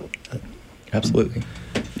 Absolutely.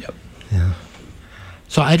 Yep. Yeah.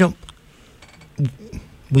 So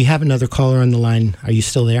we have another caller on the line. Are you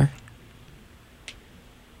still there?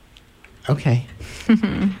 Okay.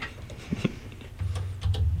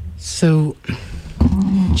 So,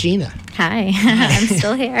 Gina. Hi, I'm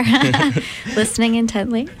still here, listening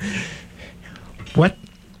intently. What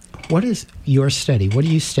is your study? What are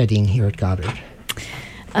you studying here at Goddard?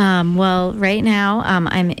 Well, right now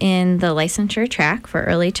I'm in the licensure track for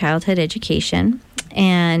early childhood education,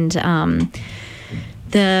 and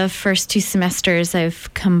the first 2 semesters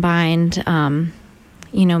I've combined,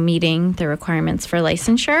 meeting the requirements for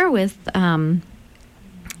licensure with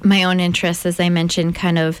my own interests, as I mentioned,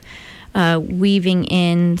 kind of weaving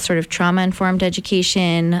in sort of trauma-informed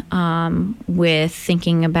education with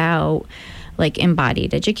thinking about like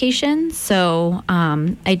embodied education. So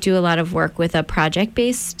I do a lot of work with a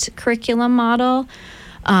project-based curriculum model,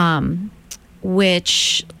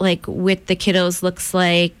 which like with the kiddos looks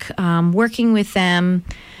like working with them,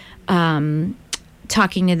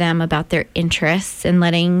 talking to them about their interests and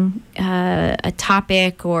letting a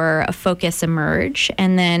topic or a focus emerge,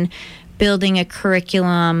 and then building a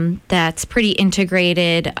curriculum that's pretty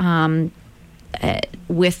integrated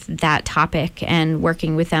with that topic and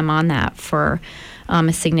working with them on that for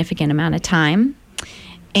a significant amount of time.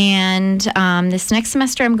 And this next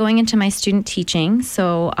semester, I'm going into my student teaching,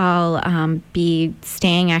 so I'll be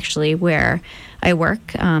staying actually where I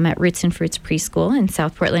work at Roots and Fruits Preschool in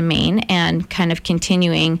South Portland, Maine, and kind of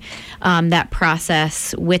continuing that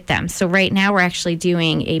process with them. So right now, we're actually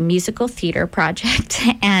doing a musical theater project,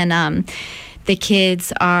 and the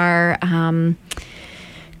kids are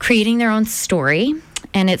creating their own story,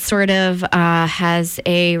 and it sort of has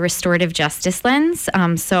a restorative justice lens.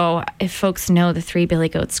 So if folks know the 3 Billy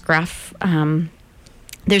Goats Gruff,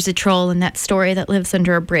 there's a troll in that story that lives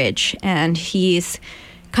under a bridge, and he's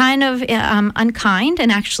kind of unkind,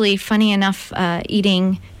 and actually, funny enough,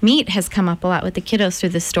 eating meat has come up a lot with the kiddos through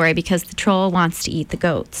this story because the troll wants to eat the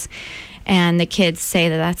goats, and the kids say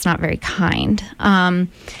that that's not very kind.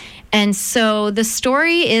 And so the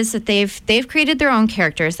story is that they've created their own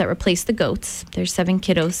characters that replace the goats. There's 7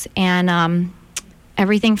 kiddos, and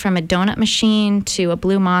everything from a donut machine to a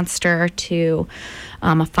blue monster to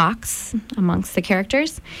a fox amongst the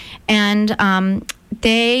characters. And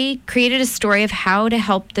they created a story of how to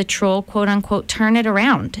help the troll, quote unquote, turn it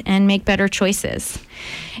around and make better choices.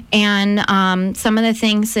 And some of the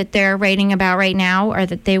things that they're writing about right now are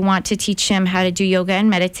that they want to teach him how to do yoga and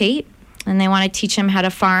meditate. And they want to teach him how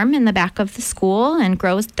to farm in the back of the school and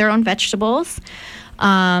grow their own vegetables.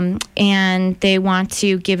 And they want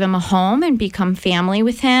to give him a home and become family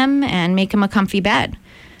with him and make him a comfy bed.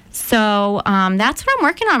 So that's what I'm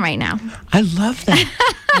working on right now. I love that.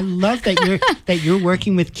 I love that you're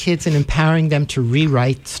working with kids and empowering them to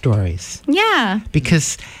rewrite stories. Yeah.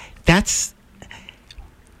 Because that's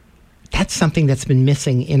something that's been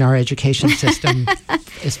missing in our education system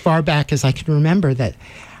as far back as I can remember. That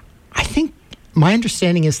I think my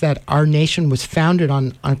understanding is that our nation was founded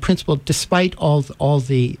on principle, despite all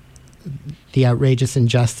the outrageous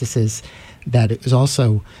injustices that it was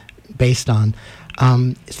also based on.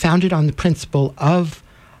 Founded on the principle of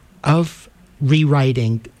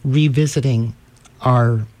rewriting, revisiting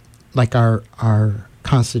our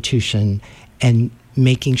Constitution, and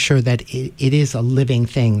making sure that it is a living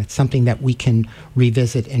thing. It's something that we can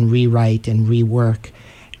revisit and rewrite and rework,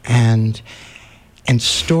 and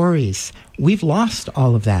stories. We've lost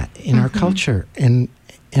all of that in our culture, in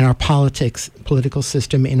our political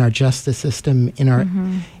system, in our justice system, in our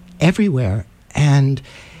everywhere. And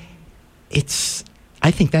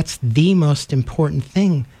I think that's the most important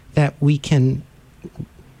thing that we can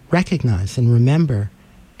recognize and remember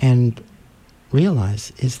and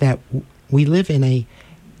realize, is that we live in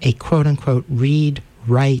a quote-unquote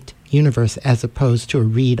read-write universe as opposed to a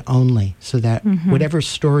read-only, so that whatever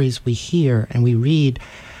stories we hear and we read,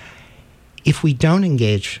 if we don't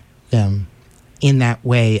engage them in that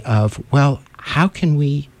way of, well, how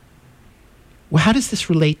does this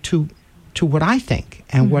relate to what I think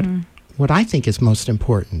and what I think is most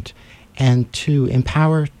important, and to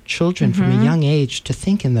empower children from a young age to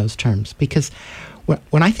think in those terms. Because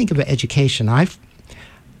when I think about education, I've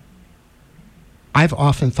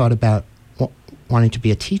often thought about wanting to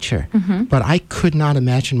be a teacher, but I could not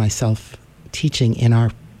imagine myself teaching in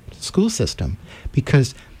our school system,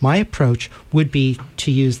 because my approach would be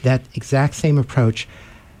to use that exact same approach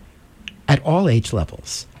at all age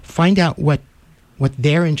levels. Find out what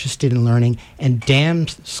they're interested in learning, and damn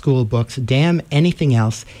school books, damn anything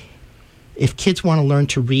else. If kids want to learn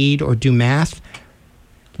to read or do math,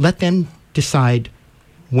 let them decide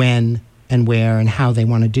when and where and how they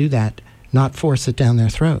want to do that, not force it down their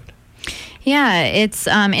throat. Yeah, it's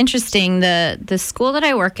interesting. The school that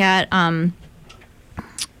I work at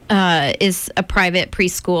is a private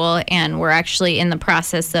preschool, and we're actually in the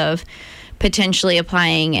process of potentially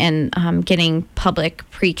applying and getting public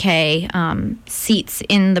pre-K seats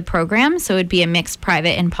in the program. So it would be a mixed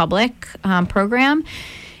private and public program.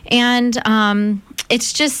 And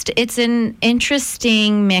it's an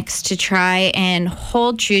interesting mix to try and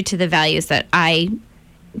hold true to the values that I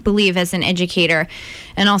believe as an educator,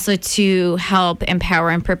 and also to help empower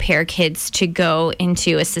and prepare kids to go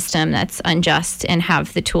into a system that's unjust and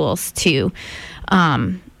have the tools to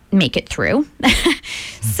make it through.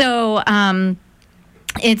 So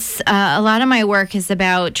it's a lot of my work is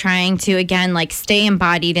about trying to, again, like, stay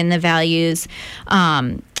embodied in the values.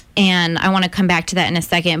 And I want to come back to that in a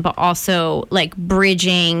second, but also like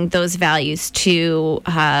bridging those values to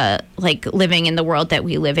like living in the world that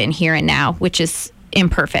we live in here and now, which is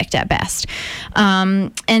imperfect at best.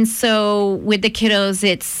 And so with the kiddos,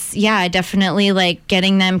 it's, definitely like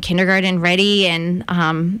getting them kindergarten ready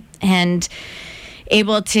and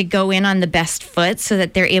able to go in on the best foot so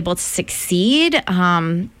that they're able to succeed,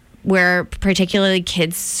 where particularly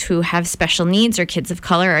kids who have special needs or kids of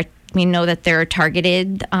color we know that they're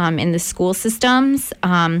targeted in the school systems,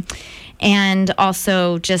 and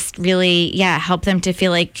also just really, help them to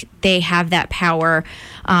feel like they have that power,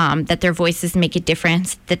 that their voices make a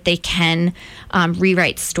difference, that they can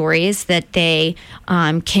rewrite stories, that they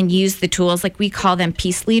can use the tools, like we call them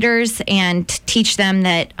peace leaders, and teach them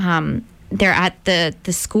that they're at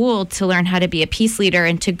the school to learn how to be a peace leader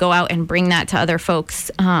and to go out and bring that to other folks.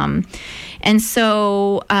 And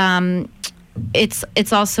so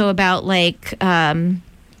it's also about like kind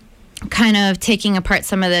of taking apart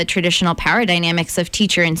some of the traditional power dynamics of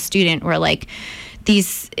teacher and student, where like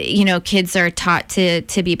these kids are taught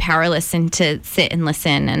to be powerless and to sit and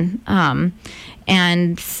listen,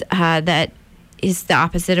 and that is the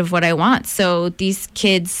opposite of what I want. So these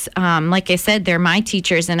kids, like I said, they're my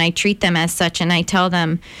teachers, and I treat them as such, and I tell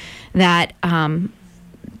them that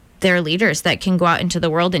they're leaders that can go out into the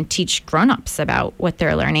world and teach grown-ups about what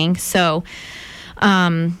they're learning. So,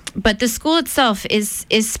 but the school itself is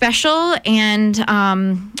special, and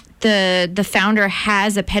the founder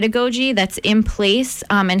has a pedagogy that's in place,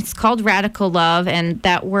 and it's called Radical Love, and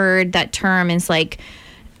that term is like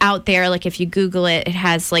out there. Like if you Google it, it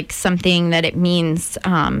has like something that it means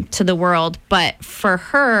to the world. But for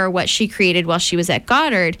her, what she created while she was at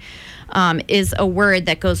Goddard is a word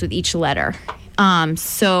that goes with each letter.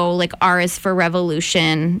 So like R is for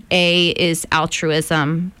revolution, A is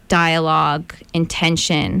altruism, dialogue,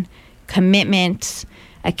 intention, commitment,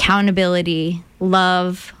 accountability,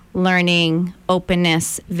 love, learning,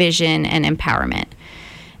 openness, vision, and empowerment.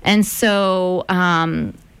 And so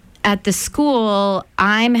at the school,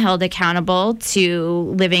 I'm held accountable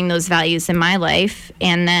to living those values in my life,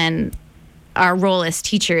 and then our role as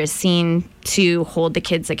teacher is seen to hold the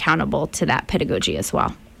kids accountable to that pedagogy as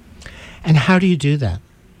well. And how do you do that?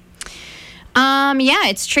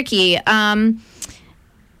 It's tricky.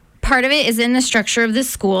 Part of it is in the structure of the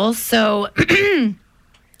school. So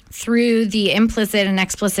through the implicit and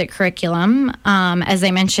explicit curriculum, as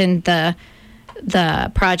I mentioned, the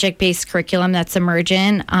project-based curriculum that's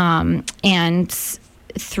emergent, and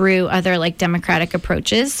through other like democratic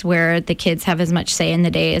approaches where the kids have as much say in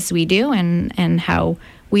the day as we do, and how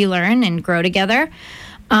we learn and grow together.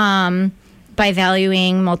 By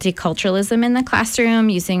valuing multiculturalism in the classroom,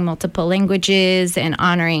 using multiple languages, and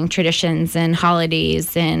honoring traditions and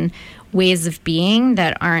holidays and ways of being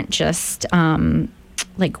that aren't just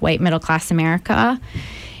like white middle-class America.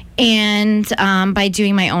 And by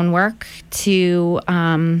doing my own work to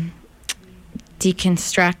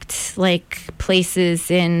deconstruct like places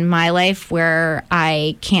in my life where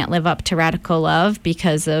I can't live up to radical love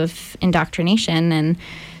because of indoctrination. And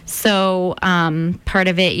so part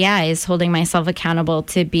of it, is holding myself accountable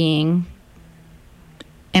to being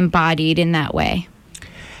embodied in that way.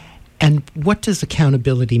 And what does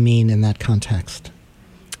accountability mean in that context?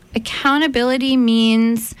 Accountability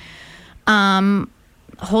means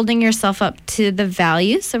holding yourself up to the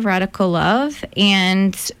values of radical love,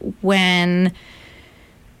 and when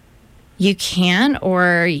you can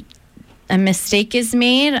or a mistake is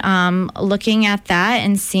made, looking at that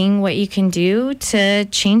and seeing what you can do to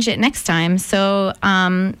change it next time. So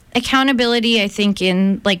accountability, I think,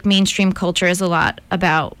 in like mainstream culture is a lot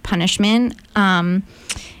about punishment, and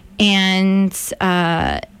it's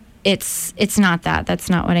not that.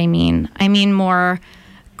 That's not what I mean. I mean more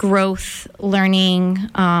growth, learning,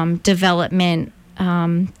 development,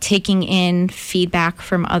 taking in feedback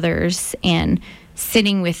from others and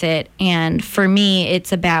sitting with it. And for me,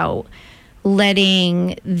 it's about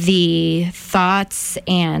letting the thoughts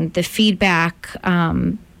and the feedback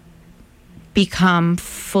become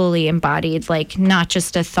fully embodied, like not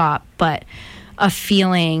just a thought, but a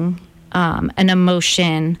feeling, an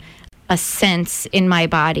emotion, a sense in my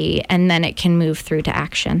body, and then it can move through to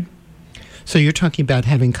action. So you're talking about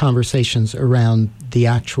having conversations around the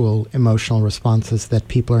actual emotional responses that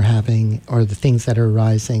people are having, or the things that are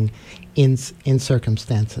arising in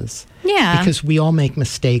circumstances. Yeah. Because we all make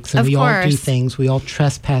mistakes, and Of we all do course. things. We all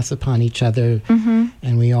trespass upon each other, Mm-hmm.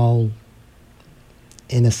 and we all,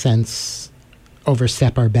 in a sense,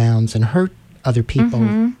 overstep our bounds and hurt other people,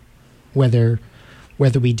 Mm-hmm. whether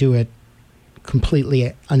we do it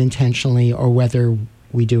completely unintentionally or whether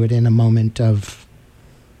we do it in a moment of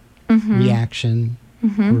reaction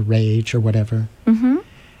or rage or whatever. Mm-hmm.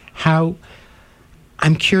 How,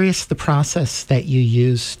 I'm curious the process that you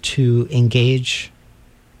use to engage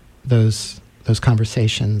those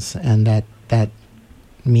conversations and that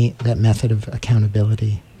method of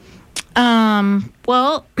accountability.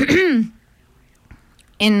 Well,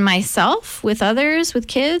 in myself, with others, with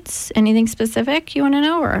kids, anything specific you want to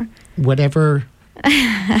know, or? Whatever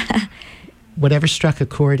struck a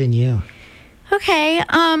chord in you. Okay.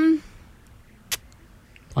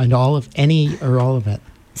 And all of any or all of it.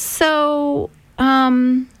 So,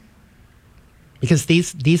 Because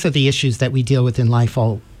these are the issues that we deal with in life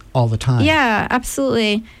all the time. yeah,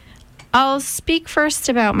 absolutely. I'll speak first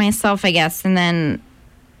about myself, I guess, and then,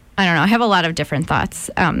 I don't know, I have a lot of different thoughts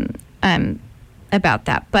about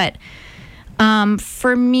that. But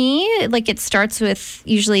for me, like, it starts with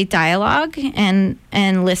usually dialogue and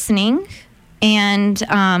listening. And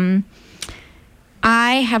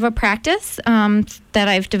I have a practice that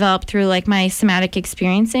I've developed through like my somatic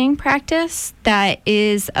experiencing practice that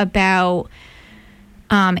is about,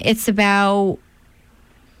 it's about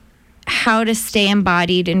how to stay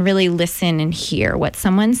embodied and really listen and hear what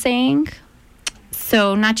someone's saying.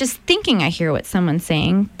 So not just thinking I hear what someone's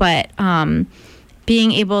saying, but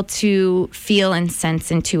being able to feel and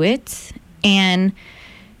sense into it and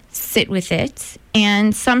sit with it.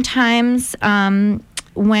 And sometimes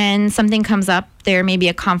when something comes up, there may be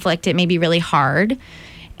a conflict, it may be really hard.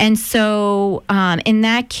 And so in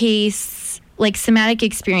that case, like somatic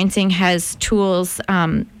experiencing has tools,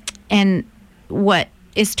 and what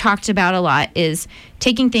is talked about a lot is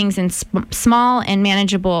taking things in small and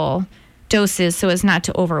manageable doses so as not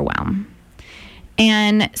to overwhelm.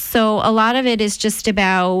 And so a lot of it is just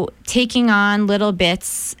about taking on little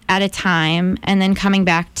bits at a time and then coming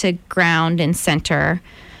back to ground and center.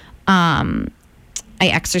 I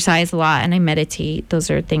exercise a lot and I meditate.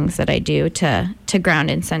 Those are things that I do to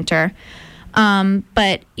ground and center.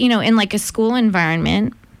 But, you know, in like a school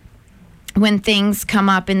environment, when things come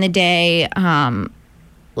up in the day,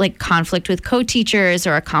 like conflict with co-teachers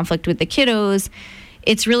or a conflict with the kiddos,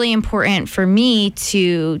 it's really important for me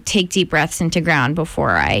to take deep breaths into ground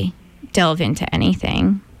before I delve into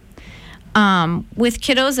anything. With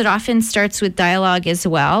kiddos, it often starts with dialogue as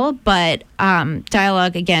well, but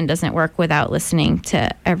dialogue, again, doesn't work without listening to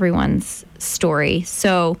everyone's story.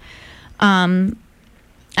 So I'm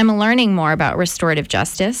learning more about restorative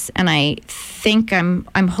justice, and I think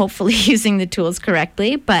I'm hopefully using the tools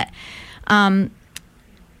correctly, but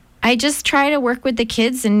I just try to work with the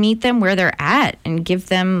kids and meet them where they're at and give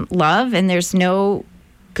them love, and there's no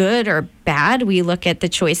good or bad. We look at the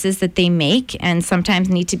choices that they make and sometimes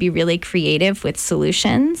need to be really creative with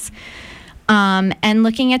solutions. And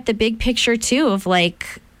looking at the big picture too of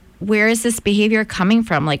like, where is this behavior coming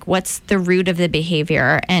from? Like, what's the root of the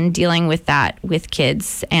behavior, and dealing with that with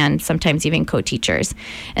kids and sometimes even co-teachers.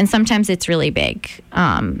 And sometimes it's really big.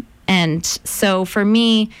 And so for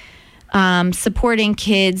me, supporting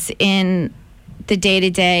kids in the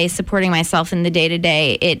day-to-day, supporting myself in the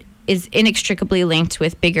day-to-day, it is inextricably linked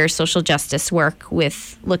with bigger social justice work,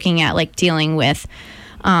 with looking at like dealing with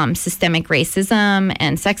systemic racism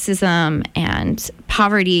and sexism and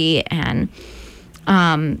poverty, and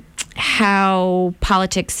how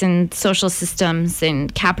politics and social systems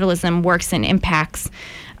and capitalism works and impacts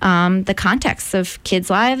the context of kids'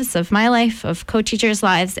 lives, of my life, of co-teachers'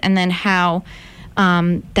 lives, and then how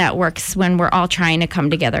that works when we're all trying to come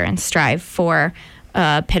together and strive for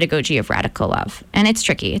pedagogy of radical love. And it's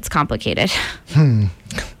tricky. It's complicated.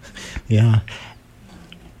 Yeah.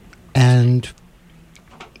 And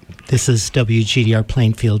this is WGDR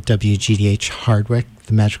Plainfield, WGDH Hardwick,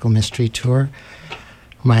 the Magical Mystery Tour.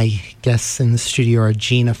 My guests in the studio are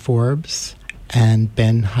Gina Forbes and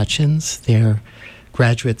Ben Hutchens. They're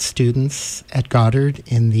graduate students at Goddard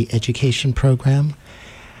in the education program.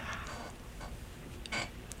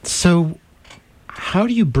 So how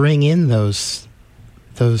do you bring in those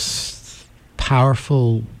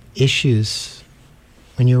powerful issues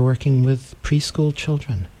when you're working with preschool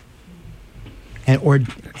children?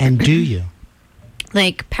 And do you?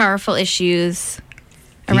 Like powerful issues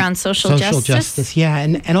around social justice? Yeah.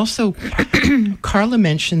 And also, Carla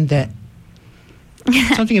mentioned that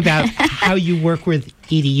something about how you work with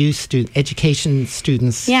EDU education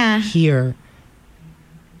students here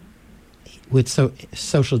with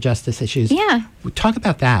social justice issues. Yeah. Talk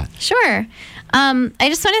about that. Sure. I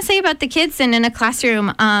just want to say about the kids, and in a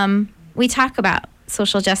classroom, we talk about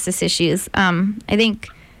social justice issues.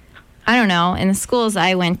 I don't know, in the schools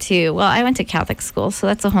I went to Catholic schools, so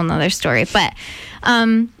that's a whole nother story. But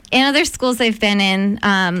in other schools I've been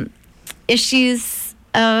in, issues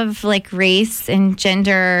of like race and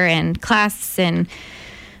gender and class and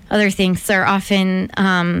other things are often,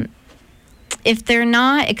 if they're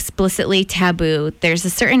not explicitly taboo, there's a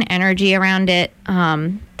certain energy around it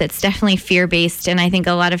that's definitely fear-based. And I think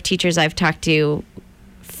a lot of teachers I've talked to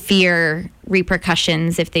fear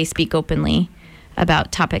repercussions if they speak openly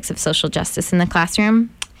about topics of social justice in the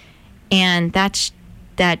classroom. And that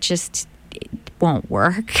just won't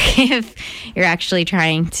work if you're actually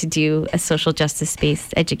trying to do a social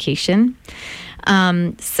justice-based education.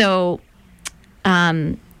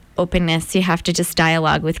 Openness, you have to just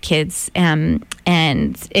dialogue with kids and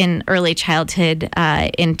in early childhood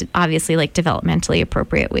in obviously like developmentally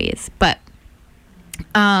appropriate ways. But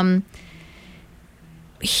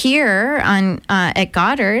here at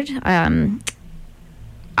Goddard,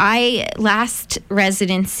 last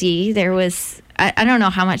residency, there was, I don't know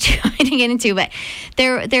how much I didn't get into, but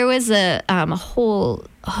there was a whole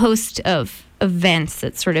host of events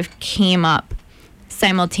that sort of came up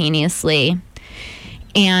simultaneously.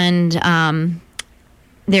 And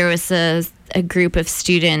there was a group of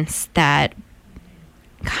students that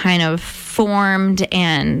kind of formed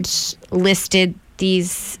and listed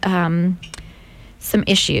these some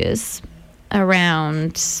issues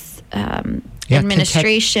around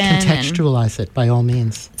administration. Contextualize it by all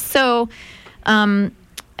means. So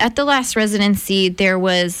at the last residency, there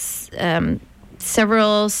was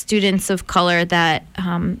several students of color that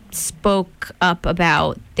spoke up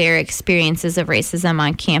about their experiences of racism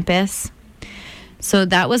on campus. So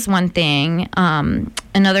that was one thing.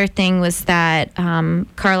 Another thing was that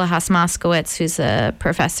Carla Haas-Moskowitz, who's a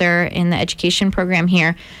professor in the education program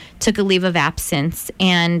here, took a leave of absence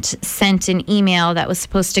and sent an email that was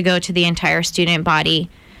supposed to go to the entire student body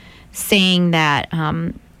saying that,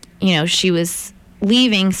 she was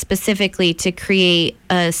leaving specifically to create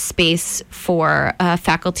a space for a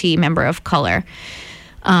faculty member of color,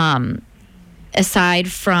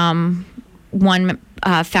 aside from one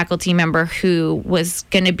faculty member who was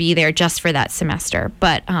going to be there just for that semester.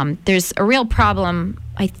 But there's a real problem,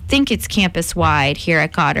 I think it's campus-wide here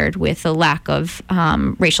at Goddard, with a lack of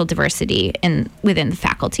racial diversity within the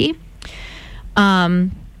faculty.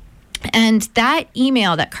 And that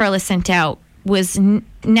email that Carla sent out was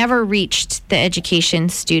never reached the education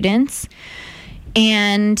students,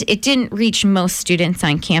 and it didn't reach most students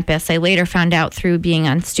on campus. I later found out through being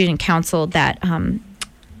on student council that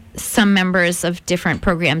some members of different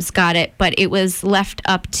programs got it, but it was left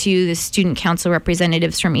up to the student council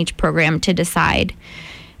representatives from each program to decide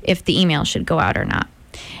if the email should go out or not.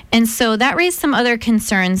 And so that raised some other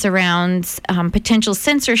concerns around potential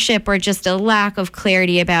censorship or just a lack of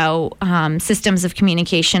clarity about systems of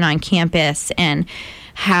communication on campus, and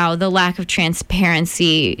how the lack of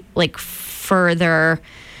transparency further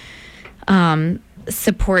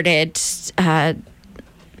supported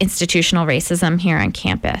institutional racism here on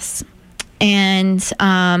campus. And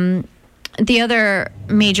the other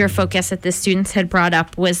major focus that the students had brought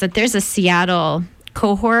up was that there's a Seattle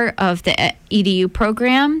cohort of the EDU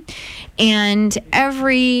program. And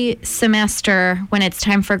every semester when it's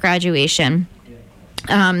time for graduation,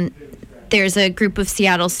 there's a group of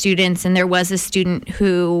Seattle students, and there was a student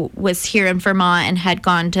who was here in Vermont and had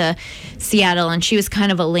gone to Seattle, and she was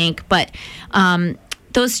kind of a link. But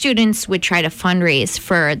those students would try to fundraise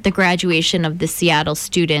for the graduation of the Seattle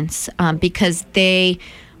students because they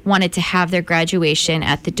wanted to have their graduation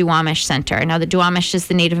at the Duwamish Center. Now, the Duwamish is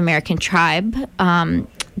the Native American tribe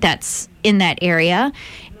that's in that area,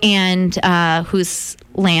 and whose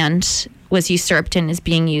land was usurped and is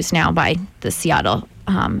being used now by the Seattle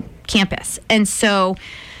campus. And so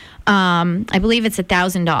I believe it's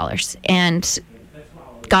 $1,000. And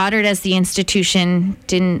Goddard, as the institution,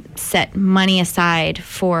 didn't set money aside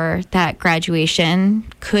for that graduation,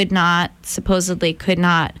 supposedly could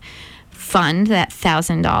not fund that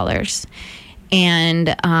 $1,000.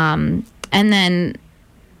 And then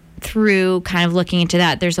through kind of looking into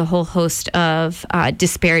that, there's a whole host of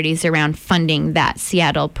disparities around funding that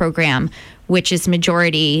Seattle program, which is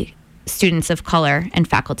majority students of color and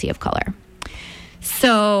faculty of color.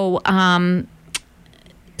 So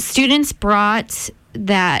students brought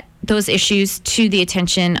those issues to the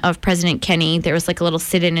attention of President Kenney. There was like a little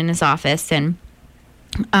sit-in in his office, and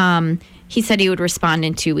he said he would respond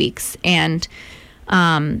in 2 weeks. And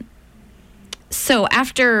so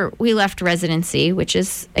after we left residency, which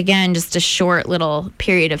is, again, just a short little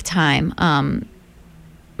period of time,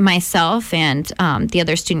 myself and the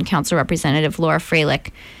other student council representative, Laura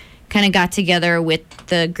Freilich, kind of got together with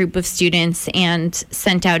the group of students and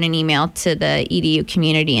sent out an email to the EDU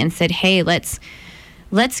community and said, hey, let's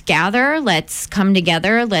gather, let's come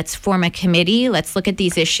together, let's form a committee, let's look at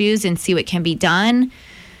these issues and see what can be done.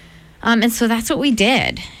 And so that's what we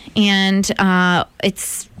did. And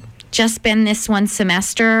it's just been this one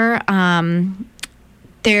semester.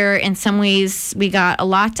 There, in some ways, we got a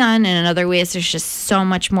lot done, and in other ways, there's just so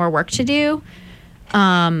much more work to do.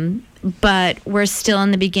 But we're still in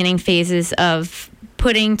the beginning phases of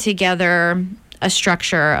putting together a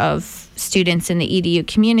structure of students in the EDU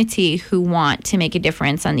community who want to make a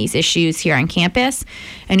difference on these issues here on campus,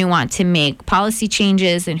 and who want to make policy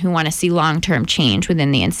changes, and who want to see long-term change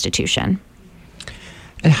within the institution.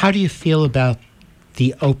 And how do you feel about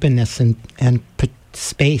the openness and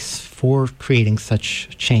space for creating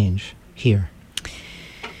such change here?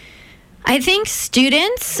 I think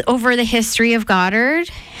students over the history of Goddard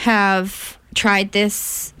have tried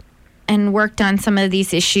this and worked on some of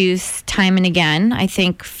these issues time and again. I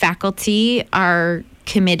think faculty are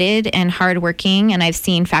committed and hardworking, and I've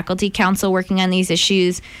seen faculty council working on these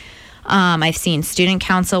issues. I've seen student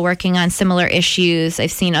council working on similar issues.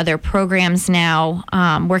 I've seen other programs now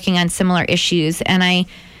working on similar issues, and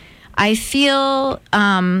I feel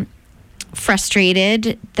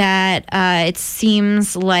frustrated that it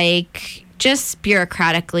seems like just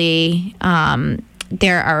bureaucratically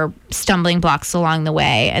there are stumbling blocks along the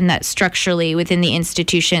way, and that structurally within the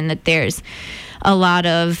institution that there's a lot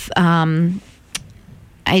of I'm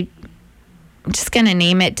just going to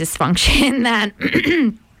name it dysfunction that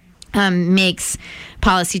makes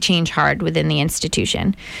policy change hard within the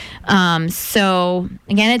institution. So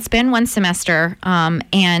again, it's been one semester,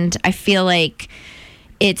 and I feel like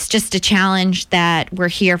it's just a challenge that we're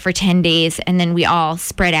here for 10 days and then we all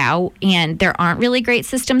spread out, and there aren't really great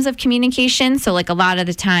systems of communication. So like a lot of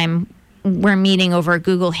the time we're meeting over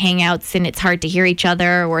Google Hangouts and it's hard to hear each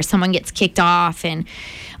other, or someone gets kicked off, and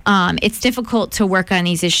it's difficult to work on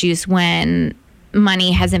these issues when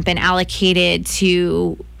money hasn't been allocated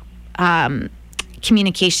to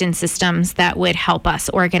communication systems that would help us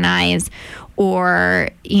organize, or,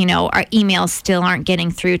 you know, our emails still aren't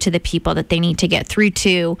getting through to the people that they need to get through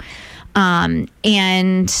to.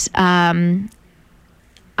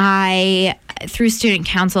 I, through student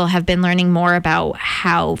council, have been learning more about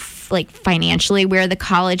how, financially where the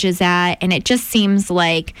college is at. And it just seems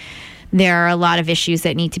like there are a lot of issues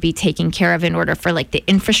that need to be taken care of in order for the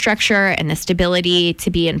infrastructure and the stability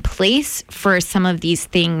to be in place for some of these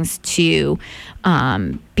things to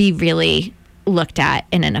be really looked at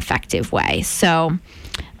in an effective way. So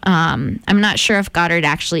I'm not sure if Goddard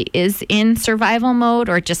actually is in survival mode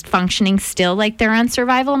or just functioning still like they're on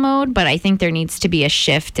survival mode, but I think there needs to be a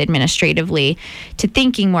shift administratively to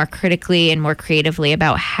thinking more critically and more creatively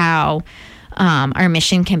about how our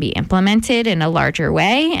mission can be implemented in a larger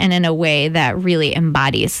way and in a way that really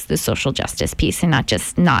embodies the social justice piece and not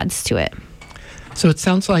just nods to it. So it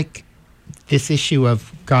sounds like this issue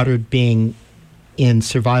of Goddard being in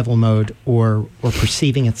survival mode or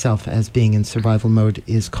perceiving itself as being in survival mode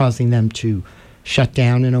is causing them to shut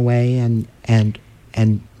down in a way and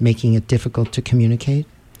making it difficult to communicate?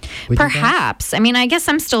 with you guys? Perhaps. I mean, I guess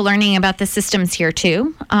I'm still learning about the systems here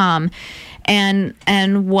too,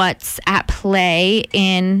 and what's at play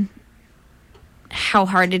in how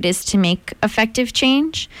hard it is to make effective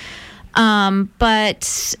change.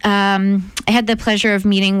 But I had the pleasure of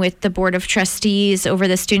meeting with the Board of Trustees over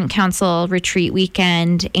the Student Council retreat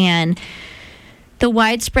weekend, and the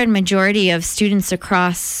widespread majority of students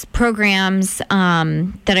across programs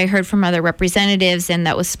that I heard from other representatives and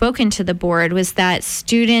that was spoken to the board was that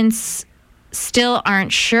students still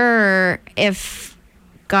aren't sure if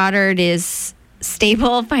Goddard is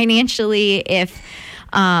stable financially, if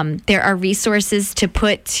there are resources to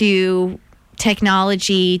put to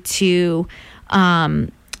technology, to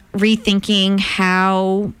rethinking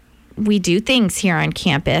how we do things here on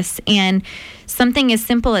campus. And something as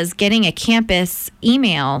simple as getting a campus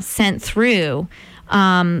email sent through,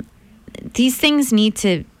 these things need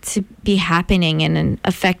to be happening in an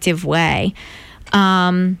effective way.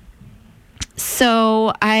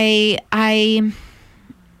 So I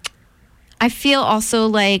feel also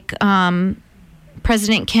like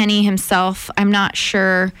President Kenny himself, I'm not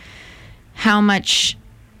sure how much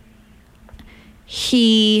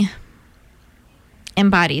he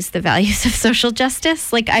embodies the values of social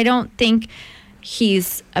justice. Like, I don't think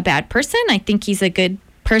he's a bad person. I think he's a good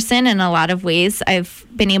person in a lot of ways. I've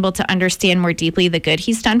been able to understand more deeply the good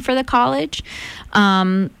he's done for the college.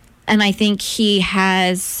 And I think he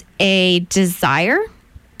has a desire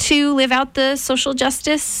to live out the social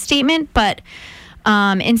justice statement, but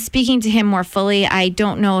in speaking to him more fully, I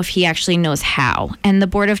don't know if he actually knows how. And the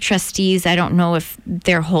Board of Trustees, I don't know if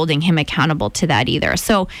they're holding him accountable to that either.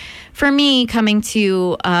 So for me, coming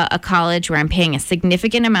to a college where I'm paying a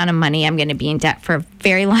significant amount of money, I'm going to be in debt for a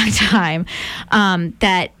very long time,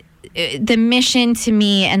 that the mission to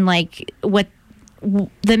me and like what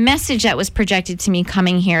the message that was projected to me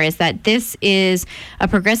coming here is that this is a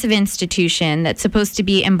progressive institution that's supposed to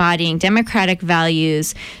be embodying democratic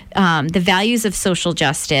values, the values of social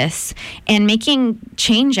justice, and making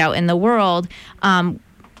change out in the world. The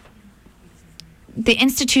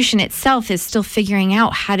institution itself is still figuring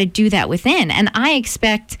out how to do that within. And I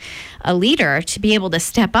expect a leader to be able to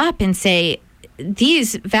step up and say,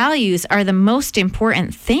 these values are the most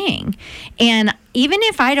important thing. And even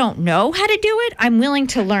if I don't know how to do it, I'm willing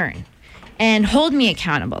to learn and hold me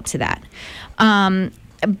accountable to that.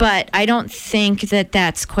 But I don't think that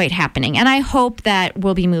that's quite happening. And I hope that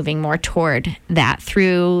we'll be moving more toward that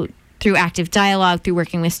through active dialogue, through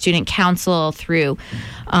working with student council, through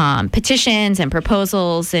petitions and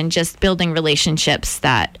proposals, and just building relationships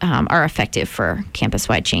that are effective for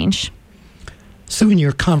campus-wide change. So in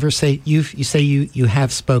your conversation, you say you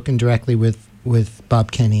have spoken directly with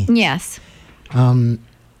Bob Kenny. Yes. And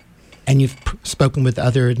you've spoken with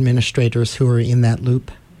other administrators who are in that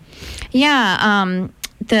loop? Yeah. I'm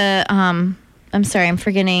sorry, I'm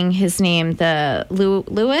forgetting his name. The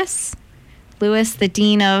Lewis, the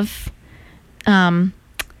dean of, I'm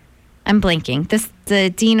blanking. The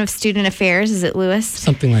dean of student affairs, is it Lewis?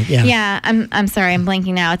 Something like, yeah. Yeah, I'm sorry, I'm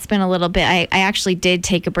blanking now. It's been a little bit. I actually did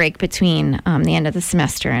take a break between the end of the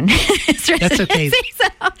semester and his residency. That's okay. So,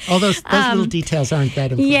 all those little details aren't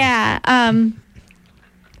that important. Yeah.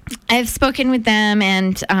 I've spoken with them,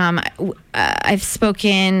 and I've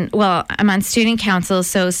spoken. Well, I'm on student council,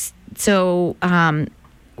 so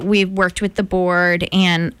we've worked with the board,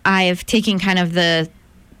 and I've taken kind of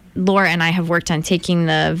Laura and I have worked on taking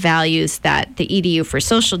the values that the EDU for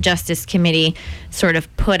Social Justice Committee sort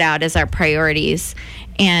of put out as our priorities,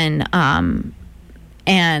 and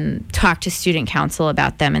talked to student council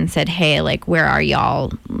about them and said, hey, like, where are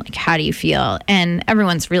y'all? Like, how do you feel? And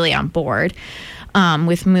everyone's really on board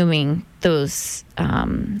with moving those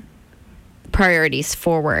priorities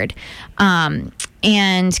forward.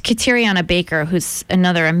 And Kateriana Baker, who's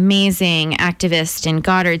another amazing activist and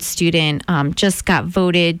Goddard student, just got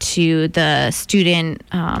voted to the student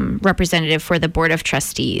representative for the Board of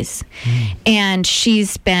Trustees. And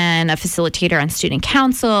she's been a facilitator on student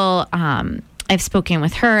council. I've spoken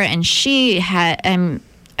with her, and she had,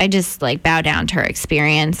 I just like bow down to her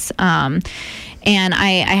experience. And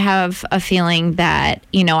I have a feeling that,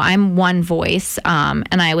 I'm one voice,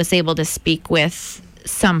 and I was able to speak with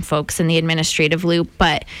some folks in the administrative loop,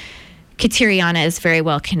 but Kateriana is very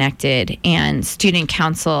well connected, and student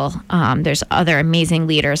council, there's other amazing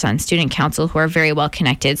leaders on student council who are very well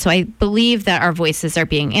connected. So I believe that our voices are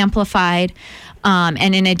being amplified.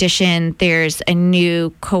 And in addition, there's a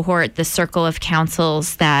new cohort, the Circle of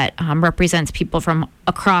Councils, that represents people from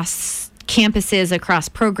across campuses, across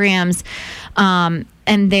programs,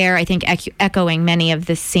 and they're, I think, echoing many of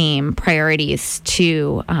the same priorities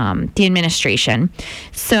to the administration.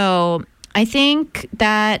 So I think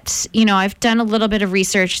that, I've done a little bit of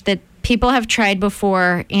research that people have tried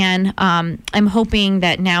before, and I'm hoping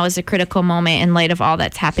that now is a critical moment in light of all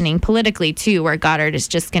that's happening politically, too, where Goddard is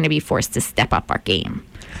just going to be forced to step up our game.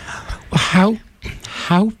 How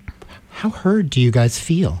heard do you guys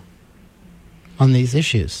feel on these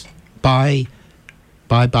issues by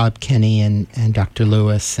Bob Kinney and Dr.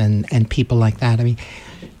 Lewis and people like that? I mean,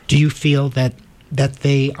 do you feel that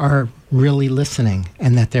they are really listening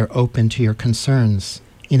and that they're open to your concerns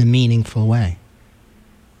in a meaningful way?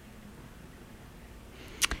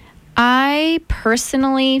 I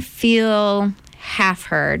personally feel half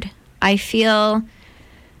heard. I feel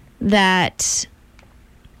that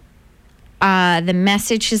the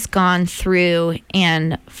message has gone through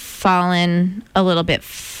and fallen a little bit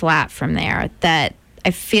flat from there. That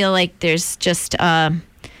I feel like there's just a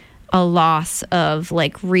loss of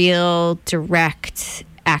like real direct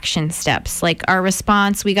action steps. Like our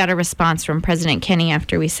response, we got a response from President Kinney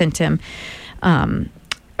after we sent him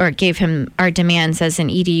or gave him our demands as an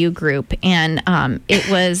EDU group. And it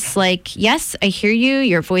was like, yes, I hear you.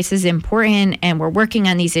 Your voice is important, and we're working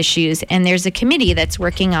on these issues. And there's a committee that's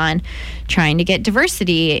working on trying to get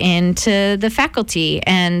diversity into the faculty.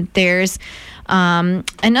 And there's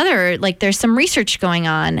there's some research going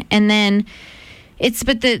on. And then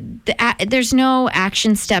there's no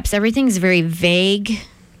action steps. Everything's very vague.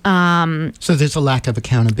 So there's a lack of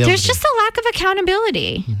accountability. There's just a lack of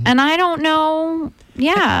accountability. Mm-hmm. And I don't know.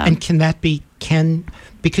 Yeah. And can that be,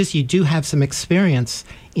 because you do have some experience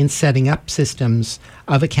in setting up systems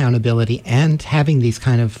of accountability and having these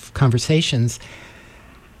kind of conversations,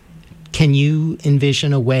 can you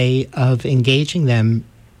envision a way of engaging them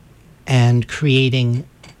and creating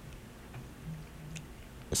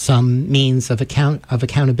some means of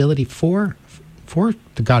accountability for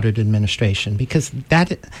the Goddard administration? Because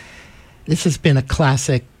this has been a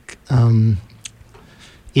classic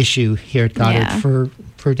issue here at Goddard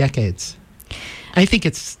for decades. I think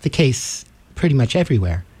it's the case pretty much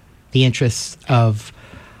everywhere. The interests of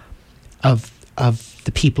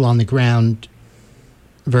the people on the ground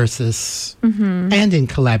versus and in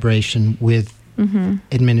collaboration with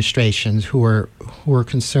administrations who are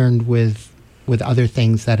concerned with other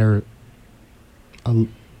things that are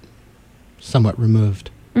somewhat removed.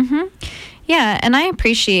 Mm-hmm. Yeah, and I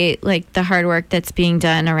appreciate like the hard work that's being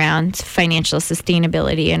done around financial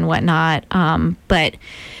sustainability and whatnot. But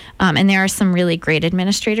there are some really great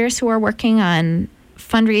administrators who are working on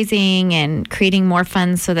fundraising and creating more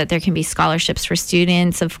funds so that there can be scholarships for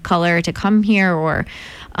students of color to come here, or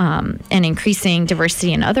and increasing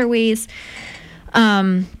diversity in other ways.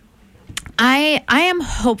 I am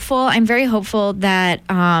hopeful. I'm very hopeful that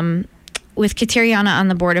with Kateriana on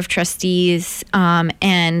the board of trustees,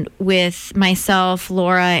 and with myself,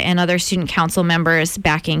 Laura, and other student council members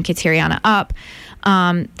backing Kateriana up,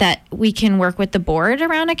 that we can work with the board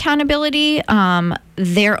around accountability,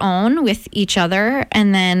 their own with each other.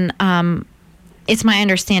 And then it's my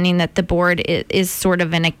understanding that the board is sort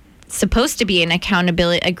of supposed to be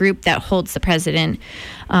a group that holds the president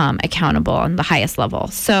accountable on the highest level.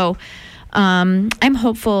 So I'm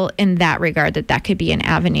hopeful in that regard that could be an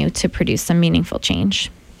avenue to produce some meaningful change.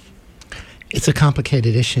 It's a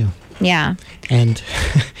complicated issue. Yeah. And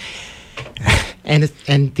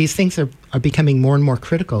and these things are becoming more and more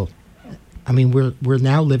critical. I mean, we're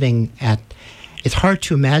now living it's hard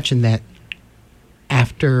to imagine that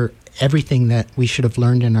after everything that we should have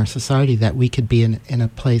learned in our society, that we could be in a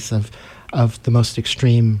place of the most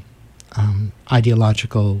extreme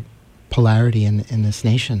ideological polarity in this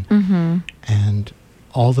nation. Mm-hmm. And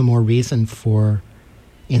all the more reason for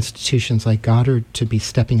institutions like Goddard to be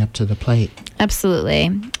stepping up to the plate. Absolutely.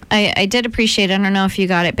 I did appreciate, I don't know if you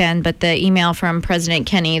got it, Ben, but the email from President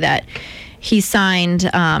Kinney that he signed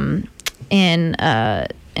in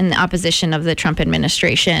the opposition of the Trump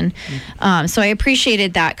administration. Mm-hmm. So I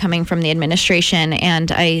appreciated that coming from the administration,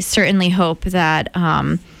 and I certainly hope that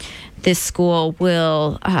this school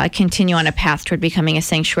will continue on a path toward becoming a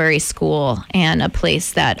sanctuary school and a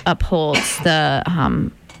place that upholds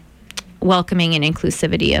the welcoming and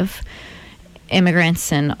inclusivity of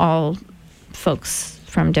immigrants and all folks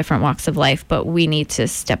from different walks of life. But we need to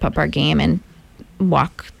step up our game and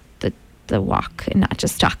walk the walk and not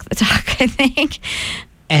just talk the talk, I think.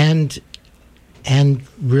 And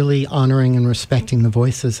really honoring and respecting the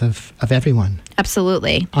voices of everyone.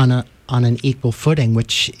 Absolutely. On an equal footing,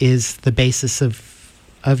 which is the basis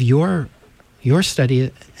of your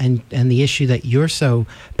study and the issue that you're so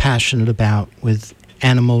passionate about with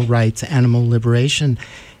animal rights, animal liberation,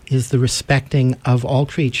 is the respecting of all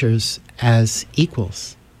creatures as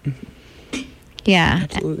equals. Yeah.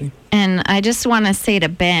 Absolutely. And I just want to say to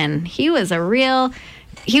Ben, he was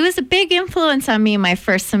a big influence on me my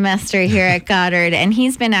first semester here at Goddard, and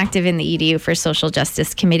he's been active in the EDU for Social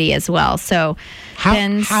Justice Committee as well. So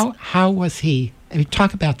how was he? I mean,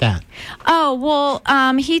 talk about that. Oh, well,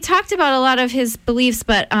 he talked about a lot of his beliefs,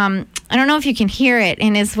 but I don't know if you can hear it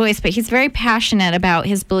in his voice, but he's very passionate about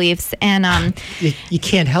his beliefs. And you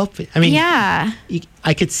can't help it. I mean, yeah.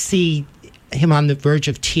 I could see him on the verge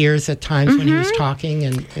of tears at times when he was talking,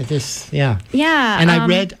 and this, yeah. And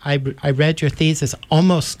I read your thesis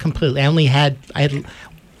almost completely. I had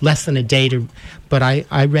less than a day but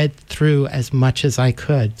I read through as much as I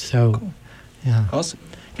could. So, cool. Yeah, awesome.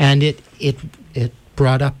 And it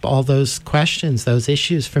brought up all those questions, those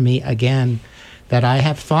issues for me again that I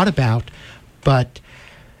have thought about, but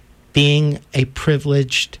being a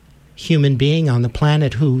privileged human being on the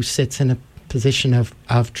planet who sits in a position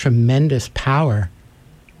of tremendous power,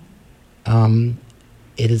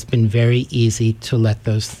 it has been very easy to let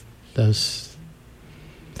those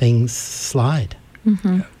things slide.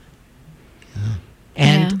 Mm-hmm.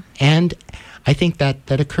 Yeah. And I think that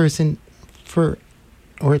occurs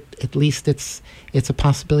or at least it's a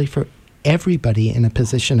possibility for everybody in a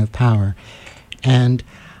position of power. And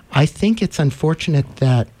I think it's unfortunate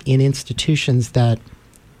that in institutions that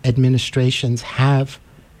administrations have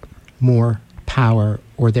more power,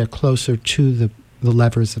 or they're closer to the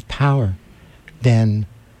levers of power than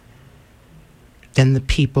the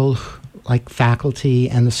people like faculty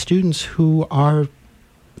and the students who are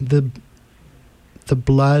the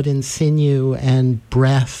blood and sinew and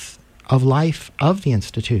breath of life of the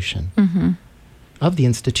institution, of the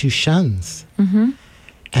institutions. Mm-hmm.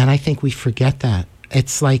 And I think we forget that.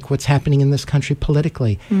 It's like what's happening in this country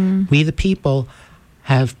politically. We, the people,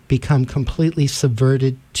 have become completely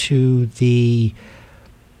subverted to the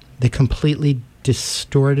completely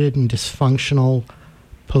distorted and dysfunctional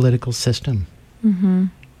political system. To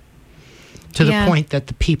the point that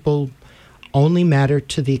the people only matter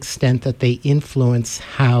to the extent that they influence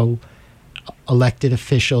how elected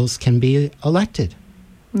officials can be elected.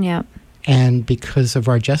 Yeah. And because of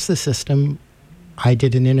our justice system, I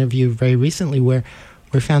did an interview very recently where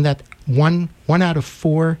we found that one out of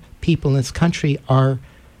 4 people in this country are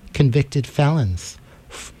convicted felons,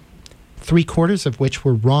 3/4 of which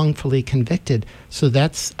were wrongfully convicted. So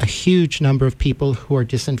that's a huge number of people who are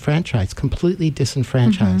disenfranchised, completely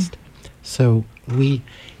disenfranchised. So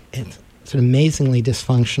it's an amazingly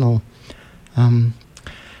dysfunctional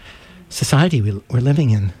society we're living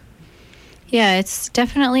in. Yeah, it's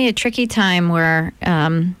definitely a tricky time where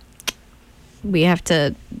we have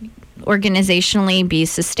to organizationally be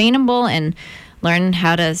sustainable and learn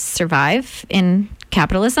how to survive in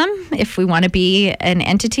capitalism if we want to be an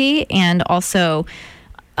entity, and also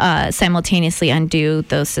simultaneously undo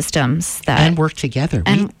those systems and work together.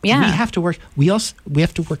 We have to work. We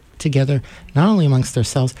have to work together not only amongst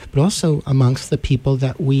ourselves but also amongst the people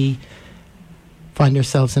that we find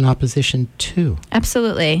ourselves in opposition to.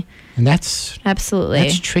 Absolutely. And that's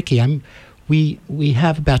tricky. We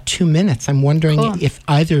have about 2 minutes. I'm wondering if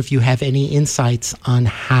either of you have any insights on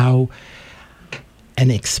how an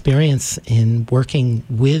experience in working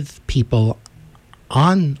with people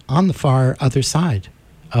on the far other side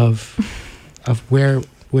of where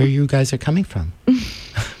you guys are coming from.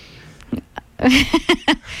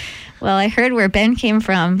 Well, I heard where Ben came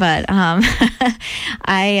from, but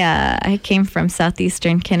I came from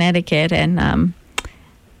southeastern Connecticut and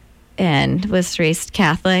was raised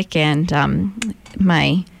Catholic, and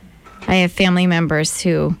I have family members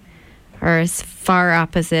who are as far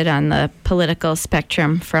opposite on the political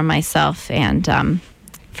spectrum from myself, and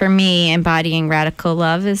for me, embodying radical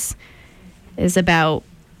love is about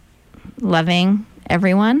loving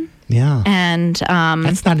everyone. Yeah, and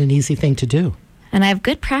that's not an easy thing to do. And I have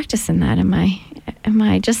good practice in that. Am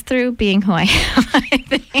I just through being who I am? I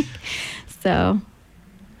think so.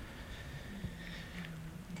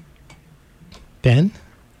 Ben?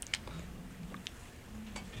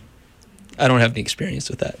 I don't have any experience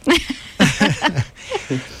with that.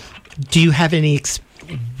 Do you have any?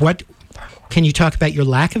 What can you talk about your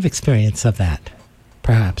lack of experience of that,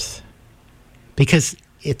 perhaps? Because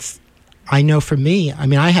I know for me, I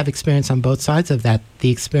mean, I have experience on both sides of that. The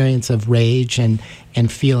experience of rage and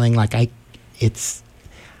feeling like I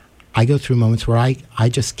go through moments where I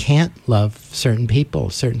just can't love certain people,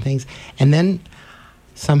 certain things, and then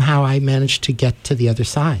somehow I manage to get to the other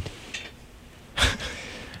side.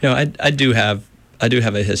 I do have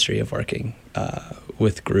a history of working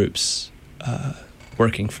with groups,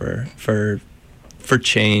 working for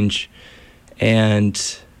change,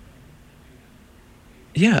 and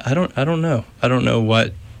yeah, I don't know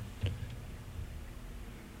what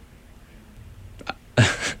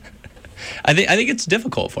I think it's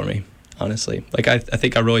difficult for me, honestly. Like I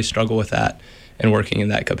think I really struggle with that and working in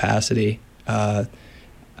that capacity. I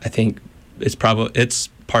think it's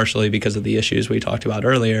partially because of the issues we talked about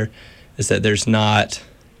earlier, is that there's not.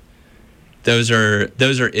 Those are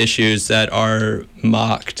issues that are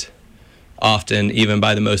mocked often, even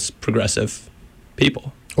by the most progressive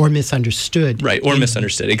people. Or misunderstood. Right, or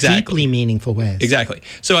misunderstood, exactly. Deeply meaningful ways. Exactly.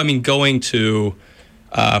 So, I mean, going to,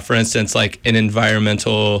 for instance, like an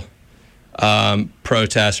environmental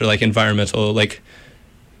protest or like environmental like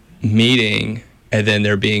meeting, and then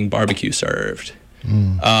there being barbecue served,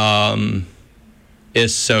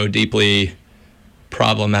 is so deeply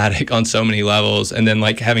problematic on so many levels. And then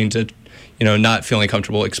like having to, not feeling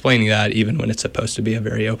comfortable explaining that, even when it's supposed to be a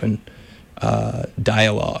very open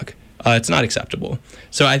dialogue. It's not acceptable.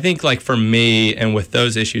 So I think like for me, and with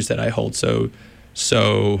those issues that I hold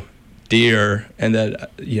so dear, and that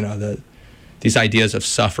these ideas of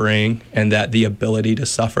suffering, and that the ability to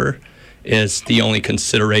suffer is the only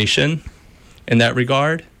consideration in that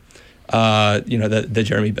regard, the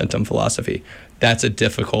Jeremy Bentham philosophy, that's a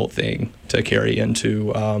difficult thing to carry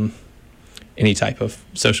into any type of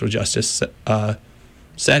social justice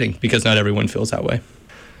setting, because not everyone feels that way.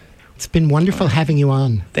 It's been wonderful having you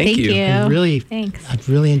on. Thank you. Thanks. I've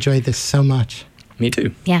really enjoyed this so much. Me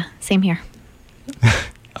too. Yeah, same here.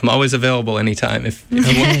 I'm always available anytime if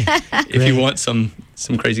you want some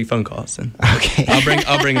crazy phone calls. And okay.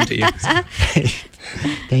 I'll bring them to you.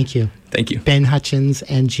 Thank you. Thank you. Ben Hutchens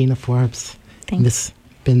and Gina Forbes. Thanks. This has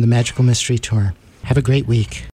been the Magical Mystery Tour. Have a great week.